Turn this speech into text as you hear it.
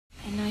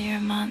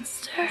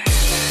monster.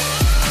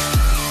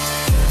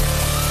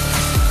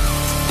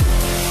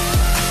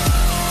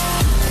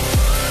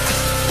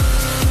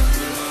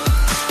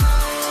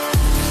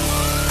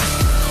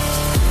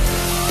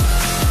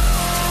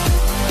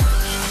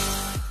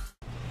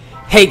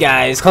 Hey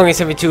guys,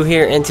 M48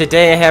 here, and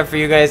today I have for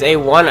you guys a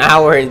 1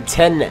 hour and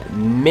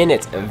 10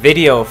 minute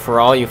video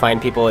for all you fine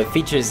people. It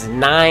features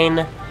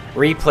 9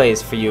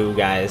 replays for you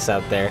guys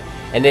out there,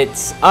 and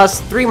it's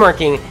us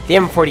 3-marking the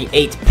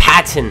M48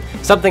 Patton,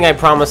 something I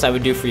promised I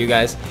would do for you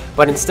guys,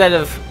 but instead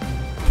of,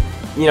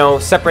 you know,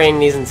 separating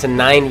these into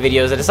 9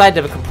 videos, I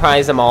decided to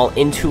comprise them all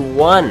into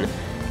one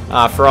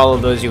for all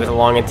of those of you with a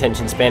long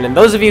attention span. And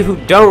those of you who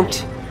don't,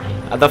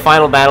 the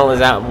final battle is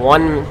at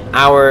 1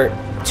 hour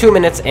 2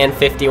 minutes and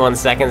 51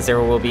 seconds. There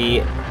will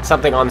be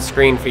something on the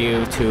screen for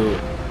you to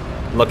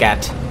look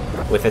at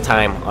with the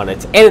time on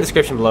it, and in the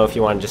description below if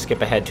you want to just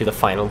skip ahead to the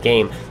final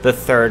game, the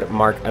 3rd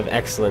Mark of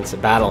Excellence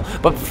battle.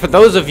 But for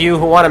those of you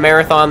who want to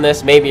marathon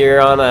this, maybe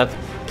you're on a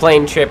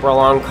plane trip or a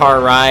long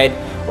car ride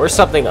or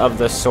something of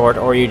the sort,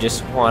 or you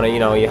just want to, you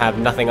know, you have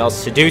nothing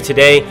else to do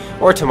today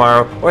or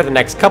tomorrow or the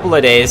next couple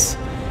of days,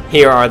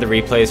 here are the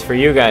replays for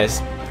you guys.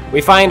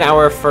 We find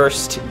our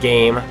first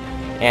game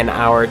and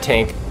our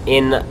tank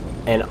in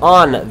and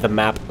on the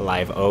map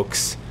Live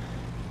Oaks,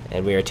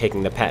 and we are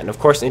taking the Patton, of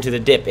course, into the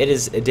dip. It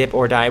is a dip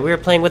or die. We are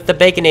playing with the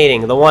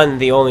Baconating, the one,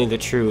 the only, the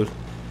true,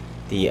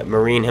 the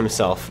Marine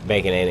himself,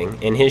 Baconating,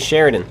 in his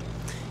Sheridan,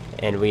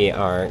 and we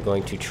are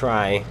going to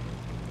try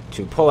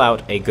to pull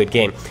out a good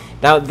game.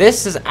 Now,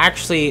 this is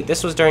actually,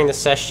 this was during the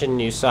session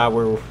you saw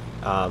where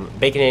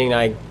Baconating and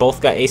I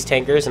both got ace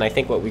tankers, and I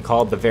think what we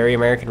called the Very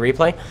American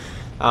Replay.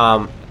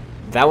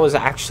 That was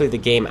actually the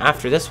game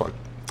after this one.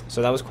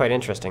 So that was quite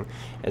interesting,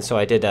 and so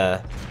I did,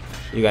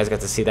 you guys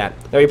got to see that.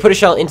 Now we put a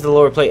shell into the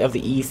lower plate of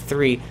the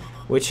E3,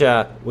 which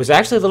was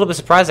actually a little bit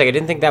surprising. I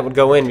didn't think that would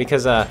go in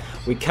because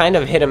we kind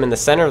of hit him in the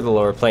center of the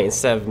lower plate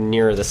instead of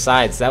near the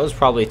sides. That was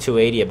probably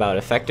 280 about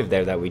effective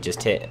there that we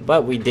just hit,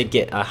 but we did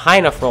get a high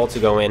enough roll to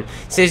go in.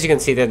 So as you can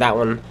see there, that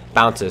one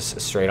bounces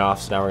straight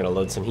off, so now we're going to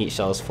load some heat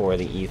shells for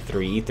the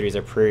E3. E3s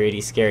are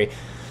pretty scary.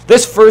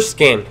 This first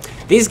game,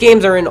 these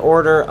games are in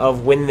order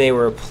of when they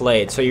were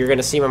played, so you're going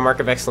to see my Mark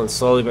of Excellence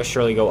slowly but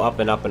surely go up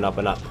and up and up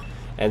and up.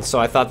 And so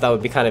I thought that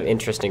would be kind of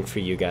interesting for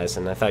you guys,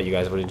 and I thought you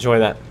guys would enjoy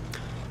that.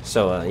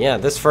 So yeah,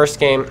 this first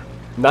game,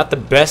 not the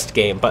best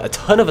game, but a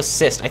ton of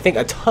assists. I think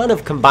a ton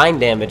of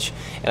combined damage,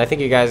 and I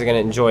think you guys are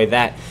going to enjoy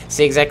that.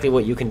 See exactly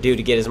what you can do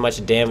to get as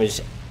much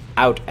damage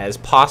out as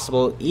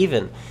possible,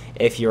 even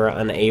if you're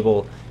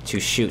unable to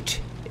shoot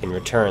in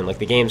return, like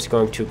the game's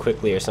going too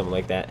quickly or something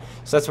like that.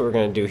 So that's what we're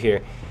going to do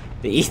here.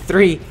 The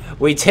E3,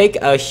 we take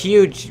a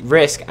huge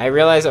risk. I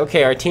realize,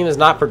 okay, our team is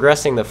not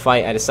progressing the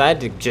fight. I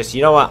decided to just,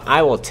 you know what,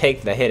 I will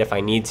take the hit if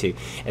I need to.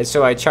 And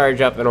so I charge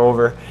up and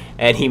over,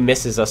 and he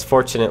misses us,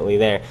 fortunately,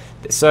 there.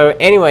 So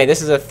anyway,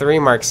 this is a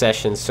 3-mark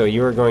session, so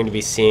you are going to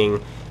be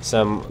seeing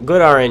some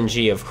good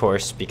RNG, of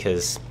course,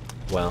 because,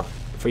 well,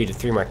 for you to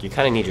 3-mark, you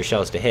kind of need your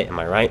shells to hit, am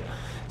I right?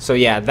 So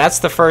yeah, that's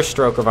the first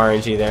stroke of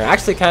RNG there.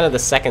 Actually, kind of the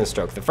second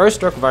stroke. The first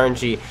stroke of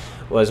RNG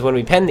was when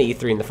we penned the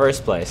E3 in the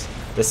first place.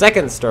 The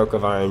second stroke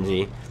of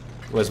RNG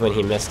was when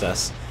he missed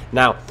us.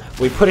 Now,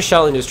 we put a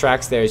shell into his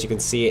tracks there, as you can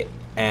see,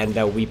 and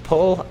we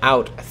pull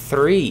out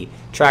 3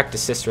 tracked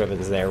assist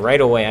ribbons there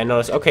right away. I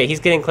noticed, okay, he's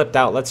getting clipped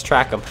out, let's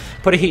track him.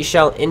 Put a heat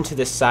shell into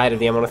the side of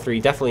the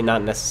M103, definitely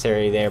not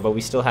necessary there, but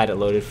we still had it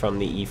loaded from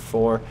the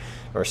E4.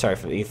 Or sorry,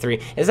 from the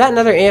E3. Is that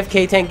another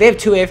AFK tank? They have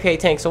 2 AFK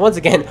tanks, so once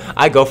again,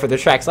 I go for the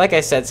tracks. Like I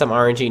said, some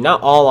RNG,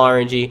 not all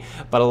RNG,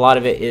 but a lot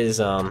of it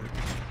is,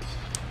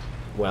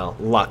 well,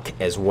 luck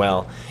as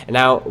well. And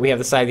now we have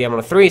the side of the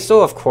M103, so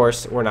of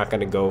course, we're not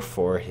going to go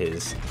for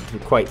his,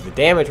 quite the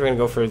damage, we're going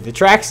to go for the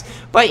tracks,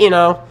 but you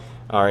know,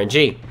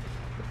 RNG.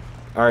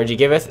 RNG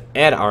giveth,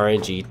 and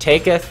RNG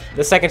taketh.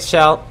 The second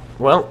shell,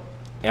 well,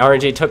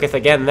 RNG tooketh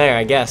again there,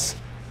 I guess.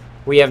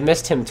 We have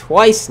missed him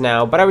twice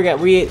now, but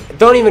we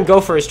don't even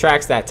go for his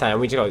tracks that time.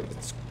 We just go,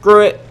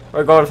 screw it,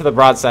 we're going for the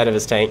broadside of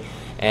his tank,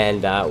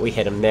 and we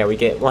hit him there. We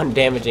get 1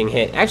 damaging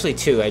hit, actually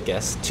 2, I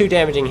guess. 2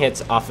 damaging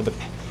hits off of the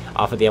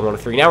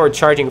M103. Now we're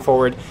charging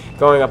forward,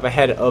 going up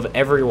ahead of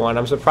everyone.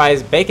 I'm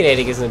surprised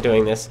Baconating isn't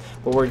doing this,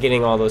 but we're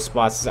getting all those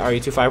spots.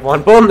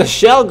 RU251, boom, the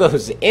shell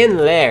goes in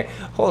there.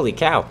 Holy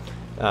cow.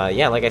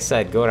 Yeah, like I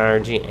said, good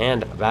RNG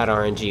and bad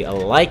RNG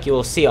alike. You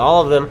will see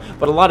all of them,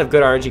 but a lot of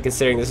good RNG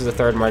considering this is a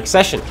 3rd mark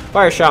session.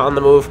 Fire shot on the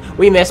move.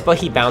 We miss, but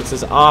he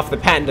bounces off. The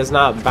Patton does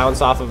not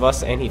bounce off of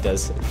us, and he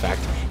does, in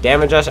fact,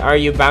 damage us.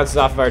 RU bounces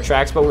off of our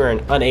tracks, but we're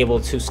unable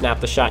to snap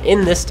the shot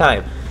in this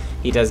time.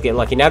 He does get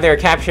lucky. Now they're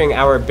capturing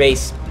our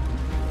base,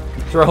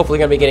 so we're hopefully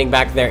going to be getting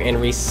back there and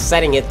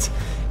resetting it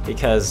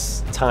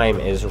because time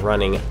is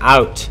running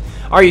out.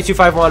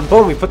 RU251,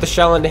 boom, we put the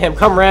shell into him.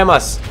 Come ram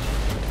us.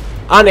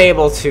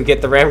 Unable to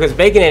get the ram because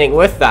Baconating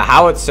with the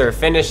howitzer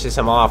finishes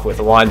him off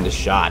with 1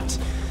 shot.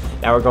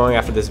 Now we're going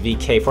after this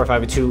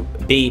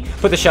VK-4502B.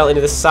 Put the shell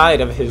into the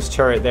side of his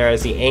turret there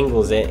as he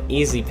angles it.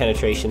 Easy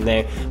penetration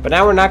there. But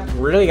now we're not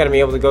really going to be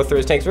able to go through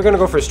his tanks. We're going to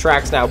go for his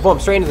tracks now. Boom,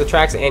 straight into the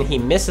tracks, and he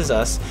misses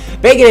us.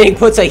 Bacon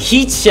puts a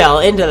heat shell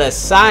into the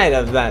side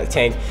of that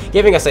tank,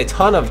 giving us a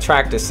ton of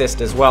tracked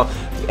assist as well.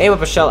 Aim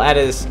up a shell at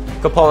his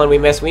cupola, and we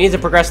miss. We need to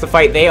progress the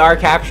fight. They are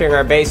capturing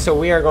our base, so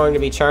we are going to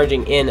be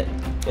charging in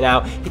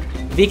now.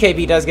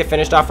 VKB does get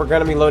finished off. We're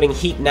going to be loading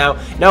heat now.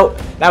 No,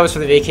 that was for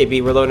the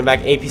VKB. We're loading back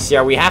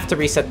APCR. We have to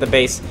reset the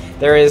base.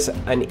 There is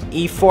an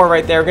E4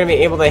 right there. We're going to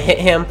be able to hit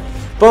him.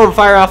 Boom,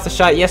 fire off the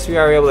shot. Yes, we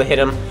are able to hit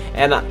him.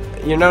 And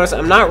you notice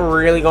I'm not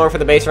really going for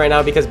the base right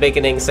now because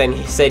Bacon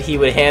said he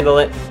would handle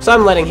it. So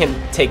I'm letting him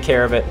take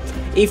care of it.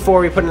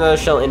 E4, we put another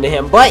shell into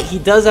him, but he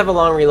does have a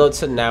long reload,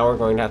 so now we're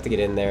going to have to get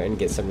in there and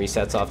get some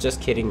resets off. Just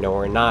kidding, no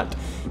we're not.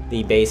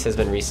 The base has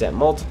been reset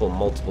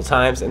multiple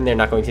times, and they're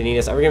not going to need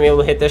us. Are we going to be able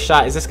to hit this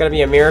shot? Is this going to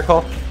be a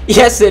miracle?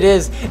 Yes, it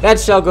is. That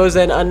shell goes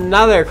in.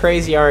 Another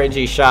crazy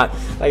RNG shot.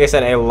 Like I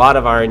said, a lot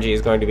of RNG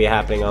is going to be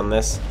happening on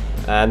this.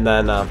 And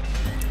then,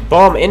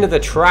 boom, into the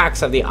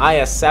tracks of the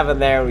IS-7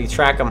 there. We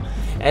track him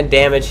and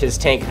damage his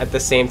tank at the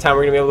same time.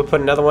 We're going to be able to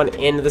put another one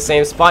into the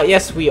same spot.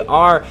 Yes, we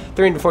are.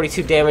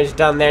 342 damage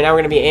done there. Now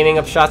we're going to be aiming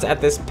up shots at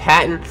this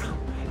Patton.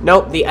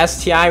 Nope, the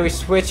STI. We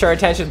switch our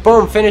attention.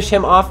 Boom, finish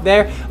him off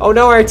there. Oh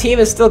no, our team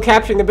is still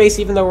capturing the base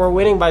even though we're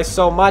winning by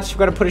so much. We're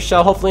going to put a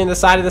shell hopefully in the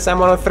side of this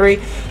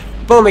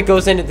M103. Boom, it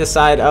goes into the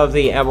side of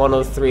the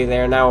M103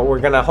 there. Now we're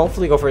going to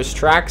hopefully go for his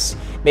tracks.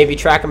 Maybe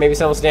track him, maybe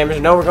some damage.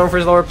 No, we're going for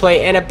his lower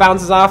plate, and it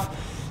bounces off.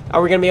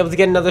 Are we going to be able to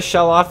get another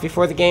shell off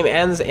before the game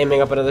ends? Aiming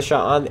up another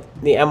shot on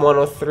the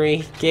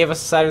M103. Gave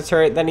us a side of the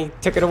turret, then he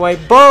took it away.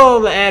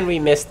 Boom! And we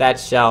missed that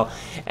shell.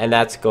 And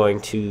that's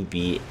going to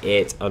be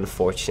it,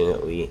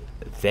 unfortunately,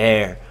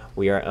 there.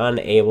 We are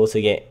unable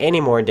to get any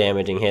more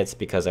damaging hits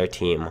because our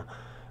team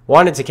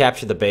wanted to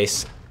capture the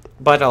base.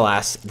 But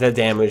alas, the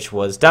damage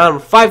was done.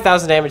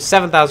 5,000 damage,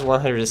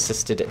 7,100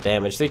 assisted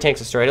damage. 3 tanks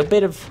destroyed, a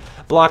bit of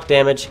block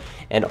damage,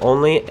 and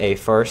only a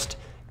first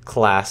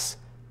class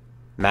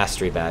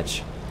mastery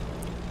badge.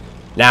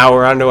 Now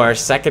we're on to our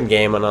second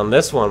game, and on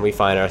this one we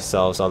find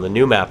ourselves on the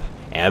new map,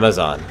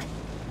 Amazon.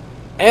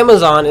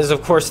 Amazon is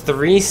of course the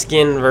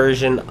reskin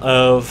version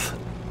of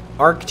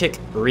Arctic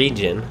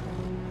region,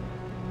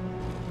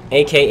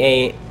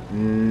 aka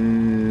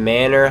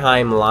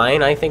Mannerheim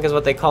Line, I think is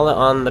what they call it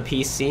on the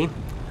PC.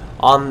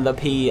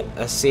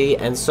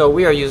 And so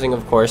we are using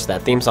of course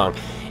that theme song,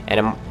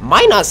 and it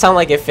might not sound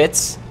like it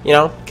fits, you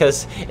know,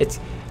 because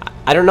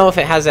I don't know if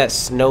it has that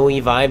snowy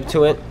vibe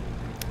to it.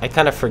 I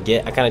kind of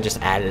forget. I kind of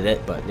just added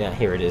it, but yeah,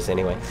 here it is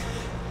anyway.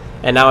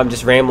 And now I'm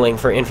just rambling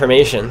for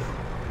information.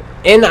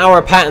 In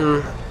our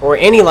Patton, or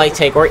any light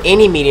tank, or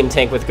any medium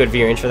tank with good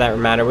view range for that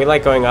matter, we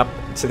like going up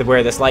to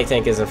where this light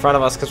tank is in front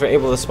of us because we're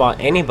able to spot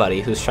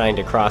anybody who's trying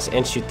to cross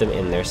and shoot them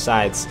in their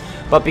sides.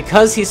 But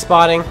because he's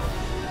spotting...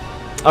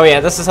 Oh yeah,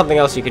 this is something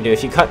else you can do.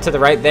 If you cut to the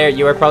right there,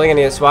 you are probably going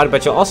to get spotted,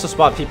 but you'll also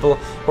spot people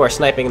who are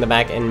sniping in the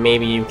back, and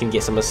maybe you can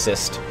get some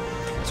assist.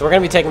 So we're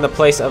going to be taking the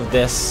place of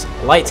this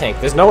light tank.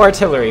 There's no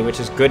artillery, which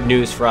is good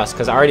news for us,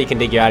 because I already can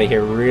dig you out of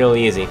here real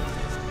easy.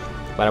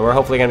 But we're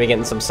hopefully going to be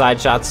getting some side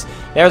shots.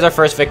 There's our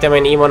first victim,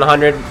 an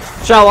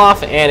E100. Shell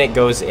off, and it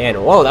goes in.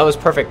 Whoa, that was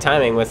perfect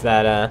timing with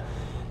that,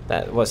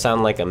 what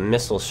sounded like a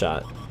missile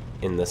shot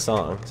in the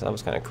song. So that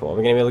was kind of cool.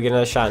 We're going to be able to get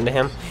another shot into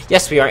him.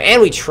 Yes, we are.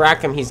 And we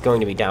track him. He's going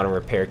to be down a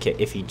repair kit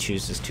if he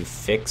chooses to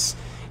fix.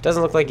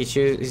 Doesn't look like he's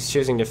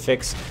choosing to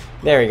fix.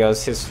 There he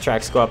goes. His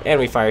tracks go up, and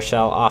we fire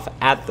shell off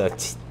at the...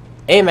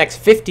 AMX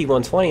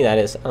 5120, that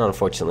is.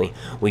 Unfortunately,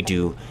 we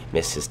do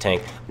miss his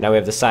tank. Now we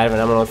have the side of an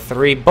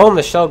M103. Boom,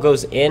 the shell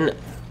goes in.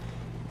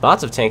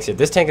 Lots of tanks here.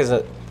 This tank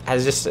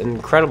has just an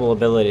incredible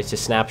ability to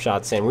snap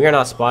shots in. We are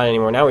not spotted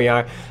anymore. Now we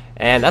are.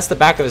 And that's the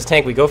back of his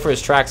tank. We go for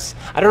his tracks.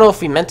 I don't know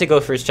if we meant to go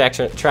for his tracks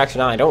or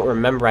not. I don't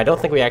remember. I don't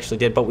think we actually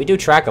did, but we do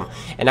track him.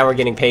 And now we're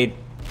getting paid.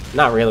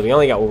 Not really. We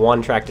only got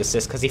one tracked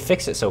assist because he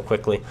fixed it so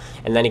quickly.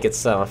 And then he gets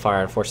set on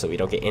fire. Unfortunately, we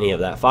don't get any of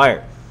that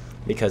fire,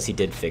 because he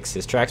did fix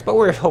his tracks, but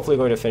we're hopefully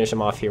going to finish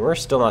him off here. We're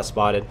still not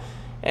spotted,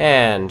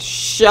 and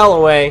shell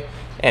away,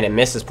 and it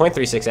misses.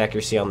 0.36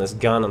 accuracy on this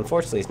gun.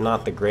 Unfortunately, it's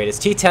not the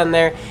greatest. T10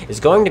 there is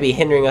going to be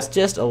hindering us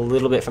just a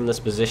little bit from this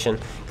position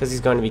because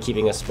he's going to be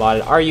keeping us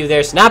spotted. Are you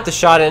there? Snap the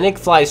shot, and it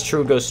flies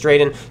true, goes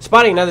straight in.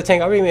 Spotting another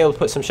tank. Are we going to be able to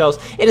put some shells?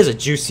 It is a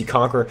juicy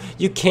Conqueror.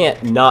 You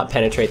can't not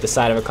penetrate the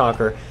side of a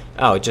Conqueror.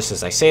 Oh, just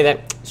as I say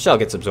that, shell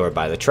gets absorbed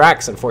by the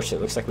tracks. Unfortunately,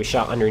 it looks like we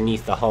shot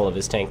underneath the hull of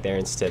his tank there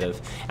instead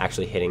of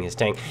actually hitting his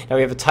tank. Now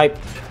we have a Type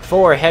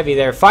 4 heavy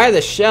there. Fire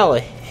the shell.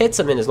 It hits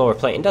him in his lower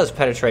plate and does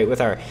penetrate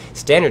with our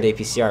standard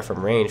APCR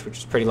from range, which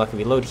is pretty lucky.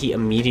 We load heat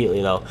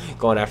immediately, though,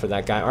 going after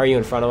that guy. Are you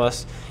in front of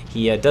us?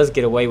 He does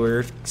get away.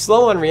 We're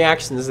slow on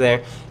reactions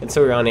there, and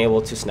so we were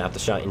unable to snap the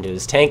shot into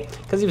his tank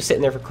because he was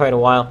sitting there for quite a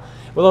while.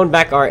 We're loading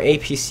back our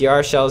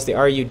APCR shells. The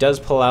RU does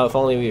pull out. If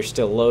only we were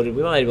still loaded,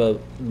 we might have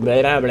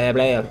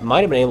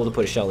been able to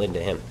put a shell into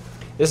him.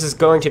 This is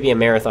going to be a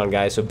marathon,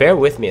 guys, so bear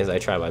with me as I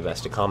try my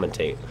best to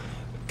commentate.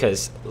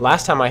 Because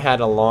last time I had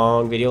a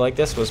long video like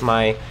this was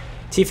my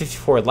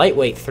T-54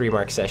 lightweight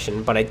 3-mark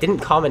session, but I didn't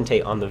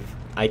commentate on the...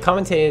 I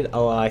commentated,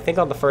 I think,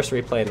 on the first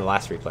replay and the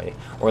last replay.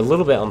 Or a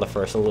little bit on the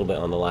first, a little bit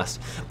on the last.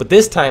 But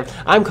this time,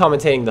 I'm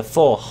commentating the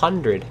full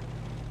 1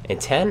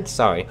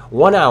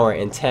 hour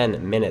and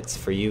 10 minutes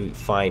for you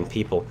fine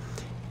people.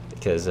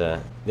 Because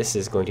this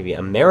is going to be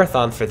a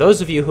marathon for those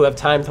of you who have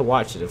time to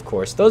watch it, of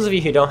course. Those of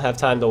you who don't have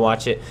time to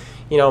watch it,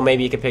 you know,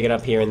 maybe you can pick it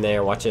up here and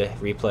there, watch a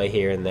replay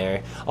here and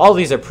there. All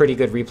these are pretty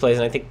good replays,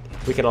 and I think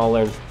we can all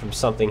learn from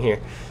something here.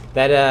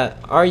 That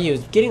RU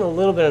is getting a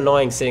little bit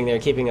annoying sitting there,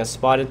 keeping us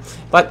spotted.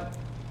 But...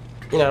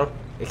 you know,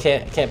 it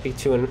can't be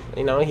too,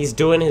 you know, he's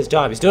doing his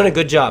job. He's doing a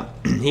good job.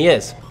 He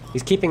is.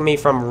 He's keeping me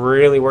from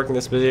really working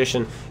this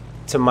position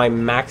to my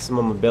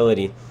maximum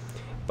ability.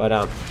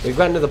 But we've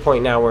gotten to the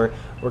point now where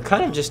we're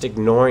kind of just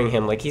ignoring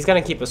him. Like, he's going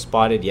to keep us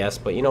spotted, yes,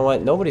 but you know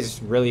what? Nobody's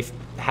really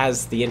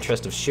has the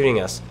interest of shooting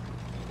us.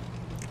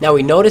 Now,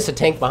 we notice a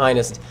tank behind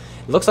us. It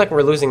looks like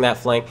we're losing that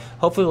flank.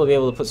 Hopefully, we'll be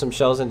able to put some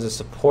shells in to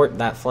support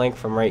that flank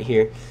from right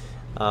here.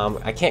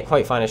 I can't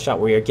quite find a shot.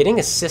 We are getting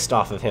assist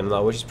off of him,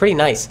 though, which is pretty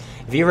nice.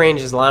 View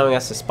range is allowing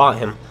us to spot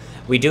him.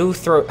 We do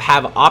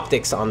have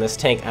optics on this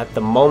tank at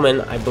the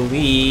moment, I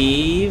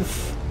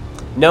believe.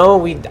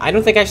 No, I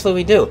don't think actually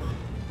we do.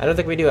 I don't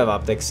think we do have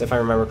optics, if I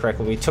remember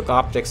correctly. We took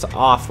optics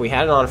off. We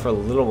had it on for a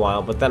little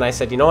while, but then I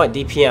said, you know what,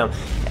 DPM.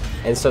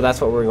 And so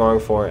that's what we're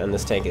going for in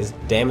this tank, is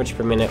damage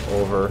per minute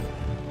over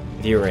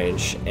view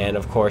range. And,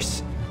 of course,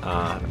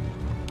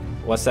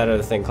 what's that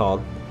other thing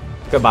called?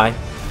 Goodbye.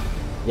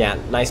 Yeah,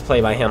 nice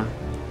play by him.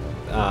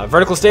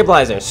 Vertical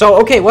stabilizer. So,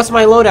 okay, what's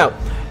my loadout?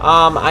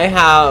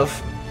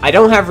 I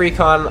don't have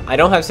recon. I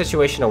don't have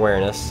situation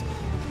awareness.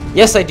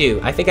 Yes, I do.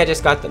 I think I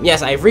just got them.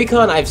 Yes, I have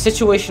recon. I have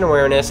situation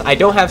awareness. I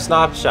don't have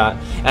snapshot,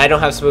 and I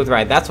don't have smooth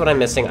ride. That's what I'm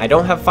missing. I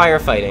don't have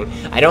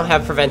firefighting. I don't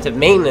have preventive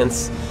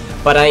maintenance,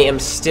 but I am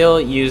still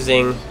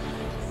using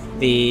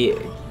the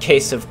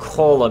case of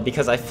cola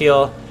because I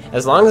feel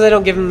as long as I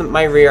don't give him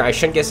my rear, I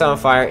shouldn't get set on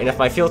fire. And if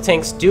my fuel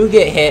tanks do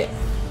get hit,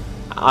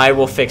 I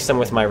will fix them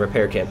with my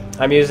repair kit.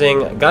 I'm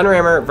using gun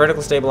rammer,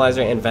 vertical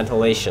stabilizer, and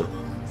ventilation.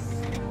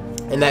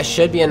 And that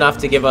should be enough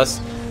to give us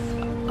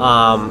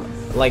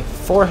like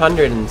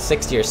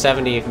 460 or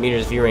 70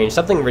 meters view range.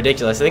 Something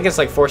ridiculous. I think it's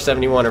like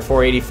 471 or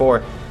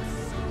 484.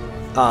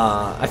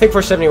 I think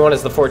 471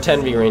 is the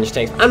 410 view range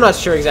tanks. I'm not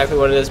sure exactly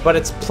what it is, but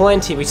it's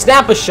plenty. We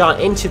snap a shot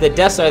into the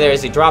Death Star there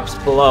as he drops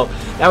below.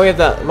 Now we have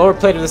the lower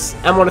plate of this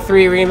M103.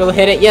 We're able to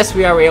hit it. Yes,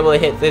 we are. We're able to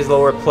hit this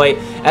lower plate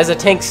as the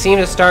tanks seem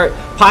to start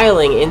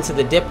piling into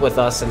the dip with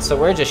us, and so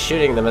we're just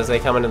shooting them as they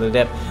come into the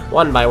dip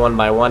one by one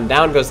by one.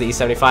 Down goes the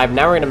E75.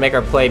 Now we're going to make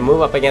our play,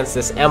 move up against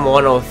this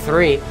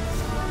M103.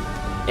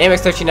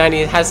 AMX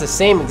 1390 has the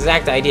same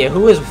exact idea.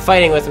 Who is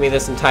fighting with me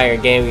this entire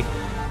game?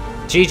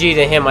 GG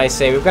to him, I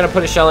say. We've got to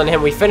put a shell in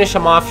him. We finish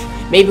him off.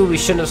 Maybe we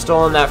shouldn't have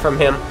stolen that from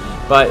him,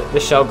 but the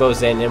shell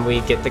goes in and we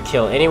get the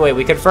kill. Anyway,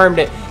 we confirmed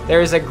it.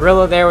 There is a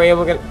gorilla there. We're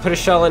able to put a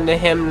shell into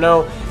him.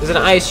 No, there's an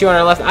ISU on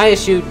our left.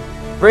 ISU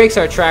breaks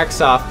our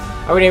tracks off.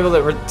 Are we able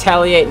to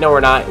retaliate? No,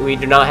 we're not. We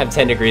do not have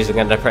 10 degrees of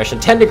gun depression.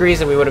 10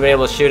 degrees and we would have been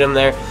able to shoot him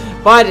there,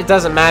 but it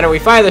doesn't matter. We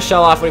fire the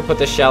shell off. We put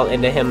the shell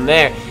into him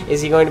there. Is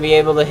he going to be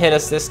able to hit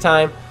us this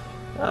time?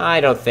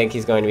 I don't think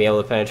he's going to be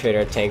able to penetrate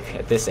our tank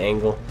at this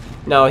angle.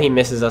 No, he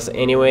misses us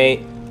anyway.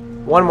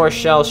 One more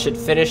shell should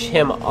finish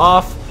him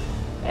off.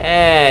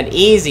 And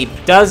easy.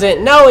 Does it?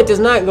 No, it does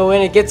not go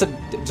in. It gets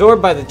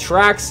absorbed by the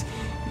tracks.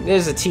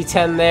 There's a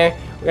T10 there.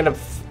 We're going to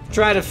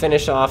try to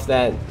finish off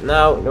that.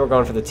 No, we're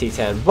going for the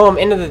T10. Boom,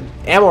 into the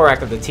ammo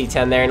rack of the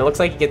T10 there. And it looks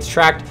like he gets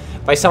tracked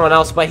by someone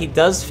else, but he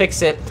does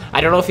fix it.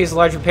 I don't know if he's a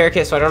large repair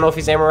kit, so I don't know if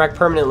he's ammo rack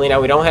permanently. Now,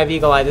 we don't have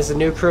Eagle Eye. This is a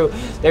new crew.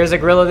 There's a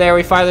gorilla there.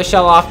 We fire the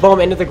shell off. Boom,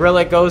 into the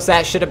gorilla it goes.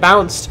 That should have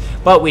bounced,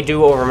 but we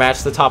do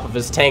overmatch the top of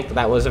his tank.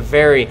 That was a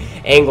very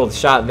angled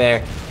shot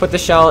there. Put the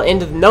shell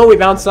into the... No, we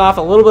bounced off.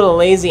 A little bit of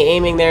lazy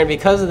aiming there, and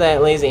because of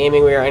that lazy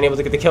aiming, we were unable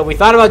to get the kill. We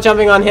thought about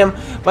jumping on him,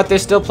 but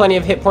there's still plenty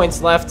of hit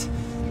points left.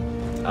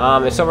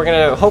 And so we're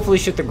going to hopefully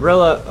shoot the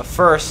gorilla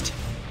first,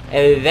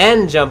 and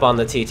then jump on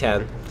the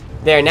T10.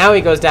 There, now he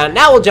goes down.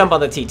 Now we'll jump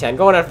on the T10.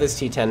 Going after this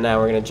T10 now.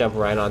 We're going to jump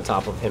right on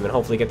top of him and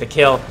hopefully get the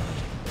kill.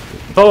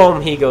 Boom,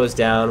 he goes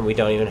down. We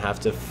don't even have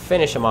to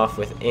finish him off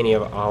with any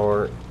of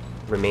our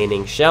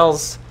remaining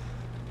shells.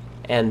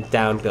 And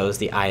down goes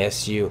the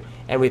ISU.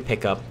 And we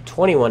pick up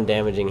 21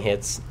 damaging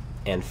hits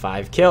and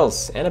 5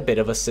 kills. And a bit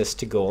of assist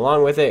to go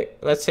along with it.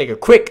 Let's take a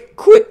quick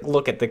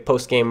look at the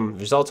post-game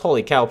results.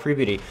 Holy cow,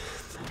 pre-beauty.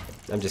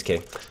 I'm just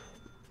kidding.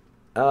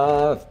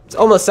 It's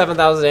almost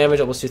 7,000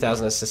 damage, almost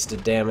 2,000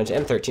 assisted damage,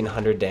 and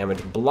 1,300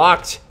 damage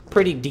blocked.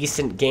 Pretty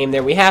decent game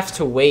there. We have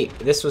to wait.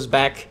 This was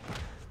back...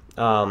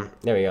 there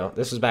we go.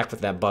 This was back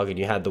with that bug, and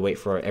you had to wait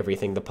for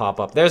everything to pop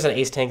up. There's an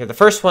ace tanker. The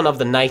first one of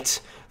the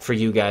night for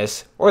you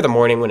guys. Or the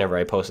morning, whenever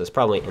I post this.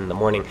 Probably in the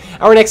morning.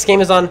 Our next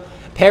game is on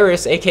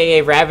Paris,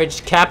 a.k.a.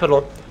 Ravaged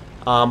Capital.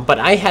 But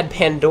I had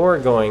Pandora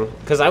going,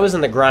 because I was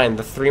in the grind,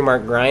 the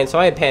 3-mark grind. So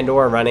I had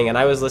Pandora running, and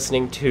I was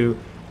listening to,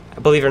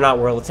 believe it or not,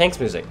 World of Tanks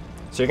music.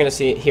 So you're going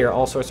to hear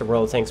all sorts of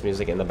World of Tanks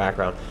music in the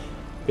background.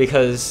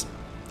 Because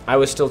I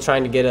was still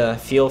trying to get a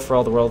feel for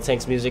all the World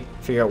Tanks music,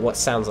 figure out what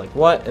sounds like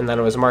what, and then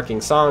I was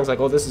marking songs like,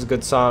 oh, this is a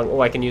good song,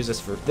 oh, I can use this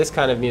for this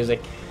kind of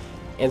music.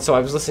 And so I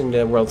was listening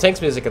to World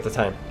Tanks music at the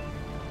time.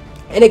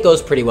 And it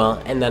goes pretty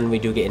well, and then we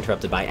do get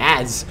interrupted by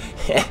ads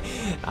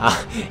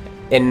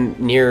in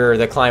near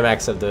the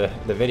climax of the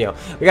video.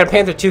 We got a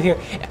Panther 2 here.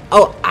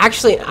 Oh,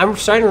 actually, I'm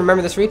starting to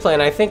remember this replay,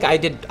 and I think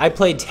I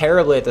played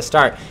terribly at the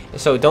start,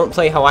 so don't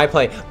play how I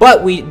play.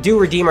 But we do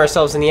redeem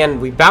ourselves in the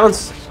end. We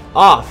bounce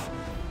off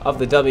of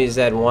the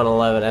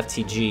WZ-111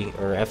 FTG,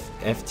 or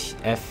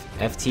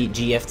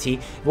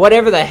FTGFT,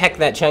 whatever the heck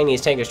that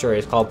Chinese tank destroyer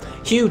is called.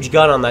 Huge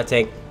gun on that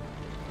tank.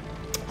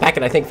 Back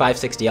at, I think,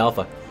 560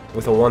 Alpha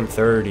with a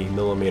 130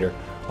 millimeter.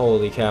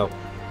 Holy cow.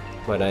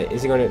 But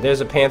is he going to... There's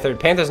a Panther.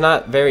 Panther's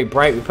not very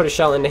bright. We put a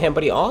shell into him,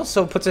 but he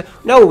also puts a...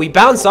 No, we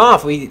bounce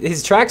off.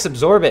 His tracks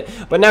absorb it.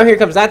 But now here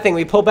comes that thing.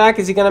 We pull back.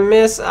 Is he going to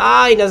miss?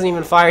 Ah, he doesn't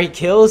even fire. He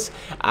kills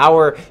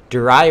our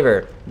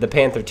driver. The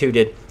Panther 2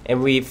 did.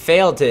 And we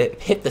failed to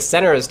hit the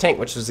center of his tank,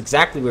 which was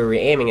exactly where we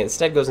were aiming. It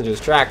instead goes into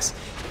his tracks.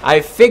 I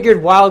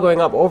figured while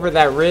going up over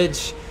that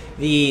ridge,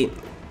 the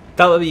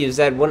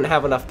WZ wouldn't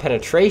have enough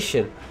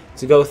penetration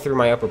to go through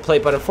my upper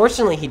plate, but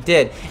unfortunately he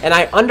did. And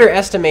I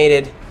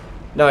underestimated...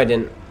 No, I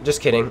didn't. Just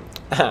kidding.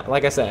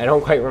 Like I said, I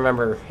don't quite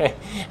remember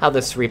how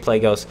this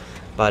replay goes,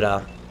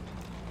 but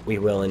we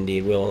will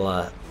indeed. We'll.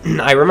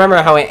 I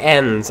remember how it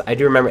ends. I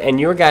do remember, and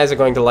you guys are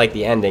going to like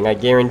the ending. I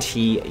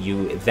guarantee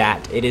you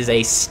that. It is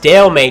a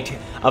stalemate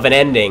of an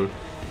ending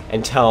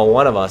until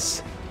one of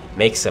us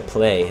makes a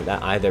play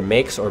that either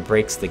makes or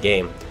breaks the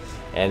game.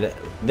 And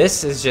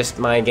this is just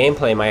my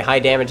gameplay, my high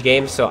damage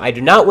game. So I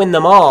do not win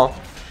them all.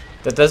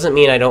 That doesn't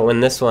mean I don't win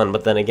this one,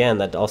 but then again,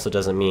 that also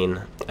doesn't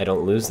mean I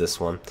don't lose this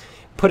one.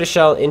 Put a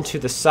shell into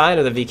the side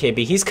of the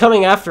VKB. He's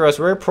coming after us.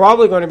 We're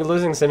probably going to be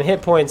losing some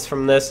hit points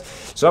from this.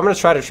 So I'm going to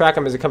try to track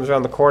him as he comes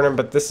around the corner,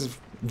 but this is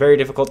very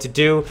difficult to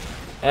do.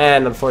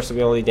 And unfortunately,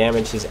 we only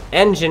damage his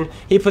engine.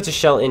 He puts a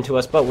shell into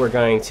us, but we're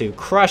going to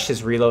crush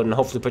his reload and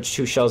hopefully put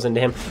 2 shells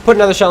into him. Put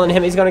another shell into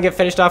him. He's going to get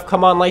finished off.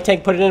 Come on, light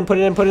tank. Put it in, put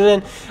it in, put it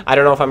in. I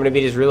don't know if I'm going to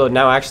beat his reload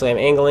now. Actually, I'm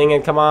angling,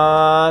 and come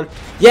on.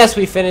 Yes,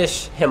 we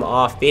finish him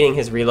off, beating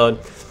his reload.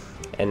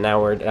 And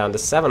now we're down to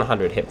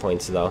 700 hit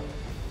points, though.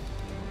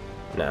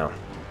 Now,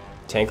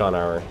 tank on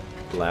our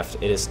left.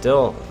 It is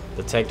still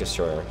the tank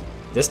destroyer.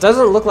 This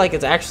doesn't look like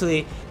it's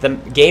actually the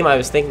game I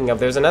was thinking of.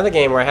 There's another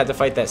game where I had to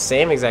fight that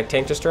same exact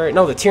tank destroyer.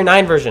 No, the tier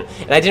 9 version.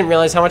 And I didn't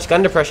realize how much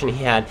gun depression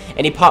he had.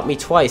 And he popped me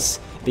twice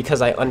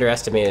because I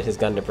underestimated his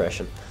gun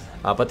depression.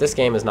 But this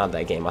game is not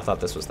that game. I thought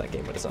this was that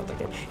game, but it's not that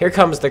game. Here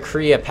comes the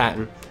M48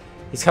 Patton.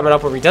 He's coming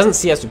up where he doesn't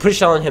see us. We put a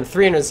shell on him.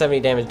 370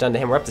 damage done to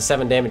him. We're up to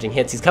 7 damaging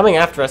hits. He's coming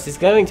after us. He's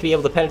going to be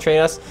able to penetrate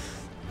us.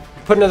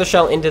 Put another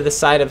shell into the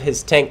side of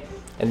his tank.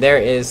 And there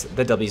is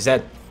the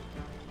WZ,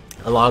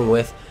 along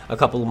with a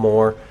couple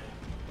more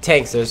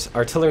tanks. There's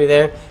artillery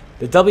there.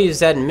 The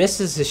WZ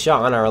misses his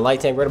shot on our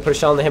light tank. We're going to put a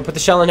shell into him. Put the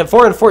shell in him.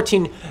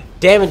 414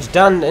 damage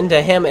done into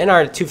him. And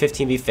our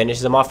 215B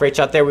finishes him off. Right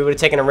shot there. We would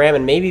have taken a ram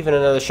and maybe even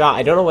another shot.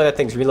 I don't know where that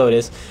thing's reload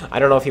is. I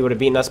don't know if he would have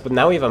beaten us. But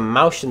now we have a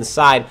mouse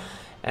inside.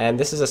 And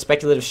this is a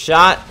speculative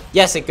shot.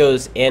 Yes, it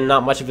goes in.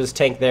 Not much of his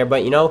tank there.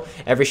 But, you know,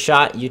 every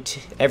shot you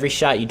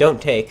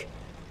don't take.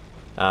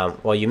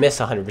 Well, you miss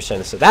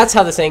 100%. So that's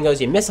how the saying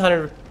goes. You miss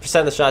 100%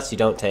 of the shots you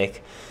don't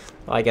take.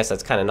 Well, I guess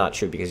that's kind of not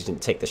true because you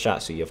didn't take the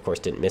shot, so you, of course,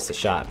 didn't miss the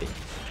shot.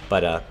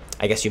 But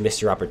I guess you missed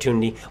your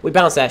opportunity. We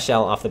bounced that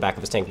shell off the back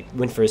of his tank. We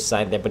went for his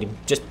side there, but he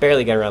just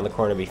barely got around the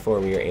corner before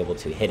we were able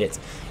to hit it.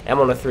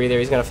 M103 there.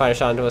 He's going to fire a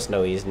shot into us.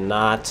 No, he's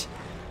not.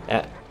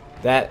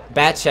 That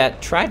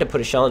Batchat tried to put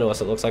a shell into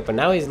us, it looks like, but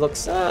now he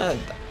looks...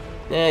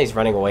 he's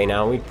running away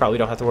now. We probably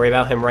don't have to worry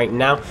about him right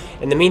now.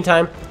 In the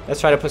meantime,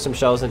 let's try to put some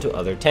shells into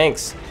other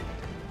tanks.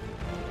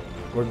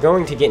 We're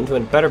going to get into a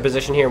better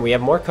position here. We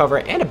have more cover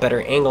and a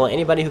better angle on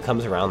anybody who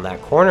comes around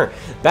that corner.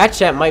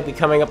 Batchat might be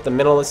coming up the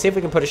middle. Let's see if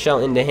we can put a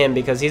shell into him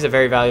because he's a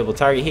very valuable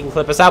target. He can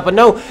clip us out, but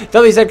no!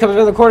 WZ comes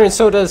around the corner and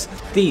so does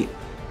the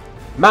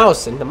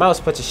mouse, and the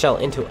mouse puts a shell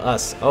into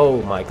us.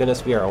 Oh my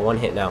goodness, we are on 1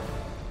 hit now.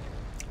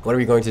 What are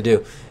we going to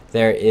do?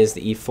 There is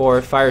the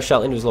E4. Fire a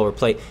shell into his lower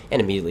plate and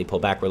immediately pull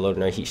back. We're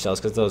loading our heat shells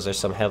because those are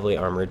some heavily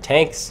armored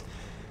tanks.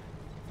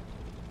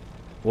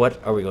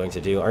 What are we going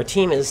to do? Our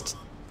team is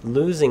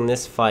losing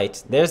this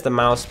fight. There's the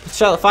mouse.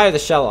 Fire the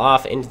shell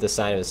off into the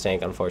side of his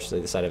tank,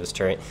 unfortunately the side of his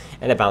turret,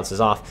 and it bounces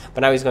off.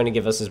 But now he's going to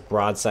give us his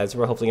broadside, so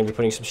we're hopefully going to be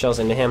putting some shells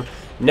into him.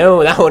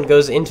 No, that one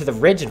goes into the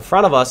ridge in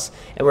front of us,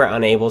 and we're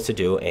unable to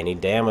do any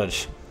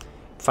damage.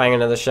 Firing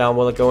another shell,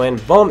 will it go in?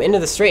 Boom,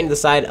 straight into the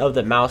side of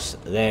the mouse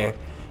there.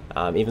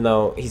 Even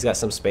though he's got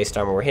some space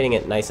armor, we're hitting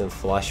it nice and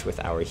flush with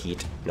our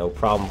heat. No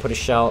problem. Put a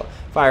shell,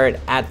 fire it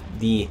at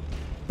the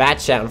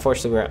Batchat.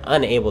 Unfortunately, we were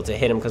unable to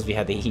hit him because we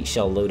had the heat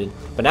shell loaded.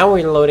 But now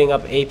we're loading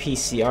up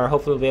APCR.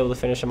 Hopefully, we'll be able to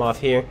finish him off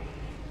here.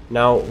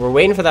 Now, we're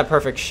waiting for that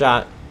perfect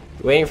shot.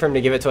 We're waiting for him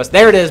to give it to us.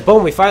 There it is.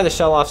 Boom. We fire the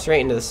shell off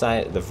straight into the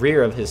side, the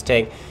rear of his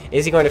tank.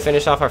 Is he going to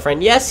finish off our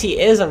friend? Yes, he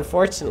is,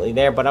 unfortunately,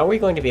 there. But are we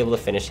going to be able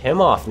to finish him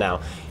off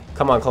now?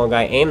 Come on, clone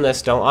guy. Aim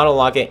this. Don't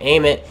auto-lock it.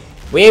 Aim it.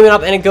 We aim it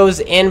up and it goes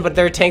in, but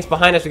there are tanks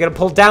behind us. We gotta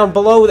pull down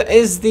below.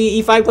 Is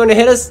the E5 going to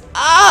hit us?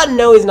 Ah,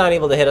 no, he's not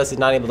able to hit us. He's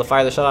not able to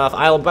fire the shot off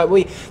idle, but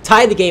we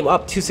tied the game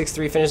up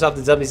 2-6-3, finished off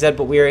the WZ,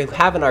 but we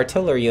have an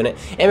artillery unit.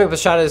 Aiming up a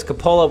shot at his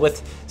cupola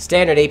with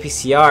standard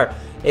APCR.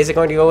 Is it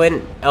going to go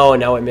in? Oh,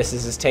 no, it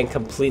misses his tank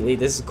completely.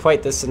 This is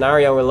quite the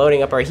scenario. We're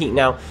loading up our heat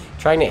now,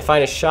 trying to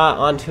find a shot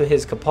onto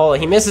his cupola.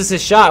 He misses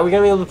his shot. We're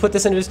going to be able to put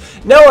this into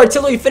his... No,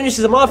 artillery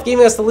finishes him off,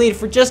 giving us the lead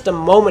for just a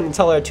moment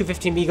until our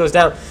 215B goes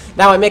down.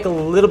 Now, I make a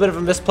little bit of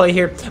a misplay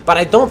here, but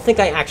I don't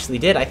think I actually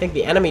did. I think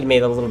the enemy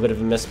made a little bit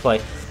of a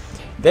misplay.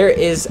 There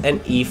is an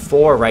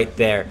E4 right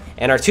there,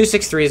 and our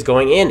 263 is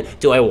going in.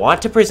 Do I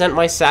want to present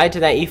my side to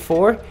that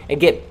E4 and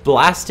get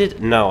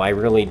blasted? No, I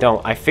really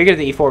don't. I figured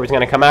the E4 was going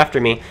to come after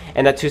me,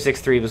 and that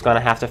 263 was going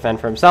to have to fend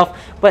for himself.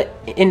 But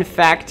in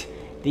fact,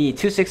 the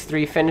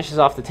 263 finishes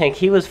off the tank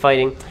he was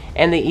fighting,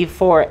 and the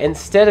E4,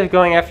 instead of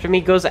going after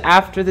me, goes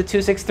after the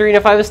 263. And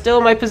if I was still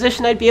in my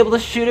position, I'd be able to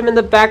shoot him in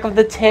the back of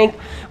the tank.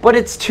 But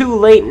it's too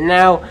late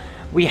now.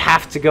 We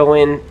have to go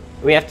in.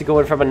 We have to go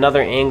in from another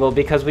angle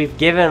because we've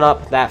given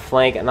up that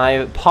flank, and I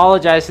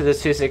apologize to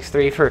this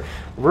 263 for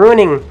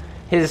ruining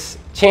his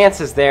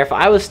chances there. If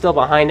I was still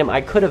behind him,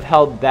 I could have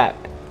held that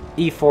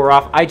E4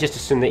 off. I just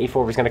assumed the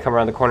E4 was going to come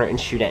around the corner and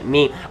shoot at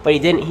me, but he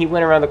didn't. He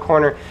went around the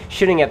corner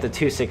shooting at the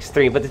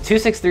 263, but the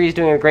 263 is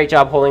doing a great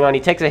job holding on. He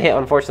takes a hit,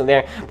 unfortunately,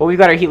 there, but we've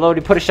got our heat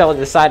loaded. Put a shell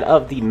into the side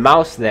of the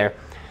mouse there.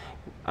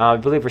 I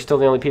believe we're still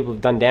the only people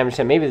who've done damage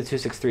to him. Maybe the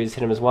 263 has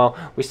hit him as well.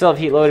 We still have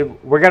heat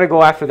loaded. We're going to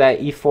go after that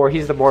E4.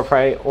 He's the more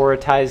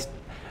prioritized.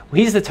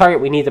 He's the target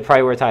we need to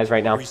prioritize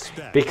right now.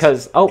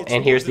 Because, oh,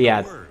 and here's the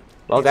ad.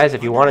 Well, guys,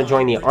 if you want to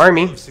join the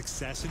army,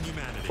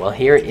 well,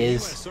 here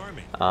is,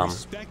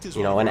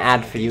 you know, an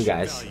ad for you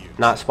guys.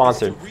 Not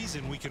sponsored.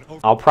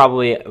 I'll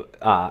probably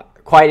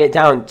quiet it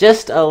down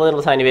just a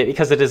little tiny bit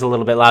because it is a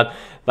little bit loud.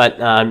 But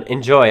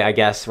enjoy, I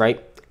guess,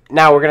 right?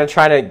 Now we're going to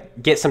try to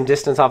get some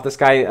distance off this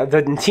guy.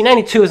 The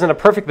T-92 is in a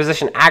perfect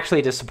position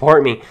actually to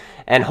support me.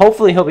 And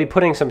hopefully he'll be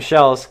putting some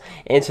shells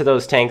into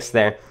those tanks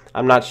there.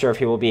 I'm not sure if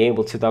he will be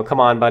able to, though. Come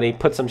on, buddy.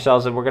 Put some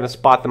shells in. We're going to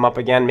spot them up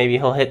again. Maybe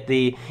he'll hit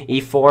the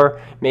E4.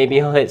 Maybe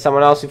he'll hit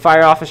someone else. We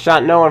fire off a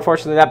shot. No,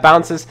 unfortunately, that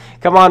bounces.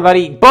 Come on,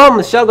 buddy. Boom!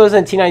 The shell goes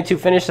in. T-92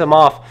 finishes him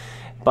off.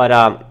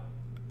 But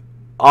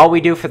all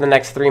we do for the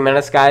next 3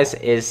 minutes, guys,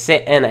 is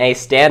sit in a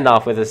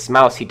standoff with this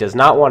mouse. He does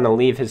not want to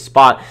leave his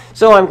spot.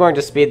 So I'm going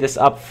to speed this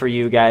up for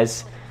you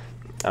guys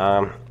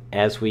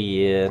as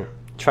we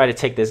try to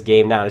take this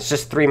game down. It's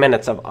just 3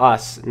 minutes of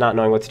us not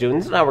knowing what to do.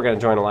 And now we're going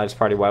to join a lives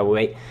party while we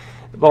wait.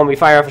 But when we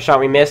fire off a shot,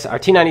 we miss. Our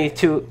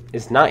T-92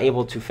 is not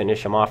able to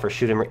finish him off or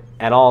shoot him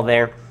at all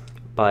there.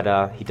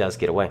 But he does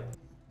get away.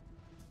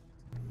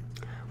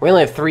 We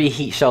only have 3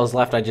 heat shells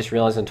left, I just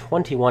realized, and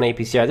 21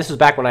 APCR. This was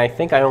back when I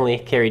think I only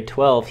carried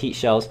 12 heat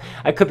shells.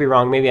 I could be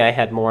wrong. Maybe I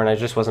had more and I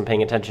just wasn't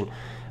paying attention.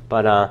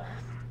 But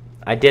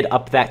I did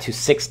up that to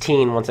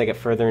 16 once I get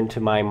further into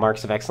my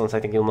marks of excellence, I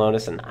think you'll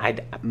notice. And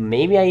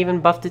maybe I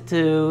even buffed it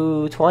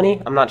to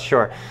 20. I'm not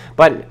sure.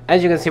 But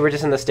as you can see, we're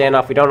just in the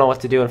standoff. We don't know what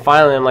to do. And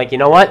finally, I'm like, you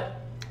know what?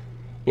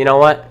 You know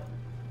what?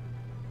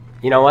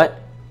 You know what?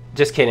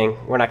 Just kidding.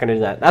 We're not going to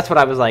do that. That's what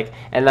I was like.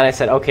 And then I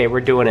said, okay, we're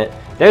doing it.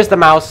 There's the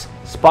mouse.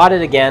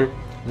 Spotted again.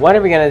 What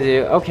are we going to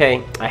do?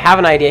 Okay, I have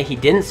an idea. He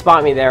didn't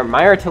spot me there.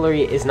 My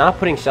artillery is not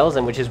putting shells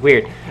in, which is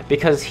weird.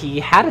 Because he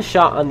had a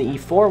shot on the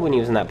E4 when he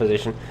was in that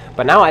position.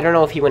 But now I don't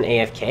know if he went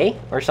AFK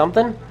or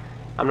something.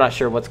 I'm not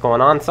sure what's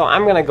going on. So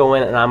I'm going to go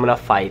in and I'm going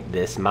to fight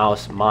this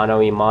mouse.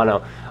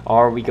 Mano-y-mano.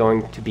 Are we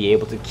going to be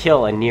able to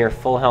kill a near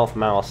full health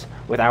mouse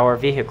with our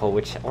vehicle,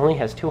 which only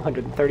has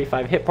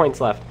 235 hit points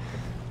left?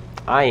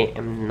 I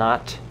am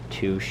not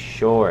too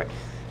sure.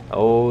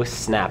 Oh,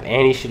 snap.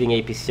 And he's shooting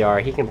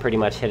APCR. He can pretty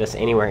much hit us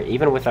anywhere.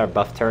 Even with our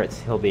buff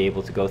turrets, he'll be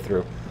able to go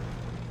through.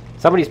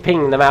 Somebody's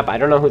pinging the map. I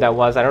don't know who that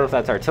was. I don't know if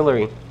that's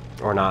artillery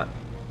or not.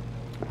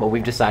 But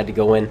we've decided to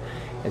go in,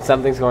 and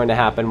something's going to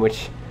happen,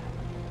 which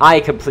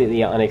I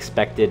completely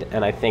unexpected,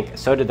 and I think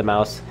so did the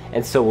mouse,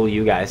 and so will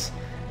you guys.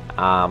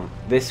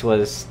 This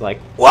was like,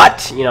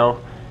 what? You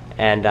know?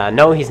 And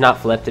no, he's not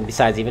flipped, and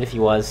besides, even if he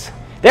was...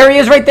 There he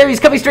is right there. He's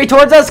coming straight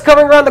towards us,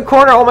 coming around the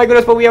corner. Oh my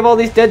goodness, but we have all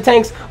these dead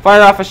tanks.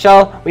 Fired off a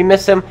shell. We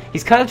miss him.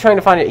 He's kind of trying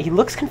to find it. He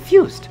looks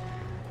confused.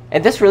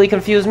 And this really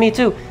confused me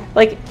too.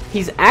 Like,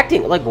 he's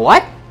acting like,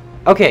 what?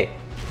 Okay,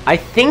 I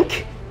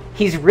think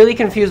he's really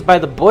confused by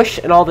the bush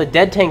and all the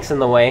dead tanks in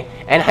the way.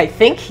 And I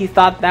think he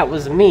thought that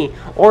was me.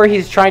 Or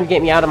he's trying to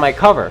get me out of my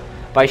cover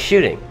by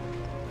shooting,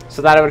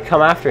 so that I would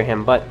come after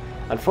him. But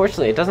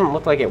unfortunately, it doesn't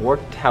look like it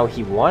worked how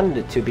he wanted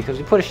it to, because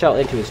we put a shell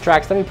into his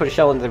tracks, then we put a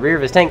shell into the rear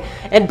of his tank,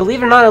 and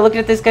believe it or not, I looked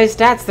at this guy's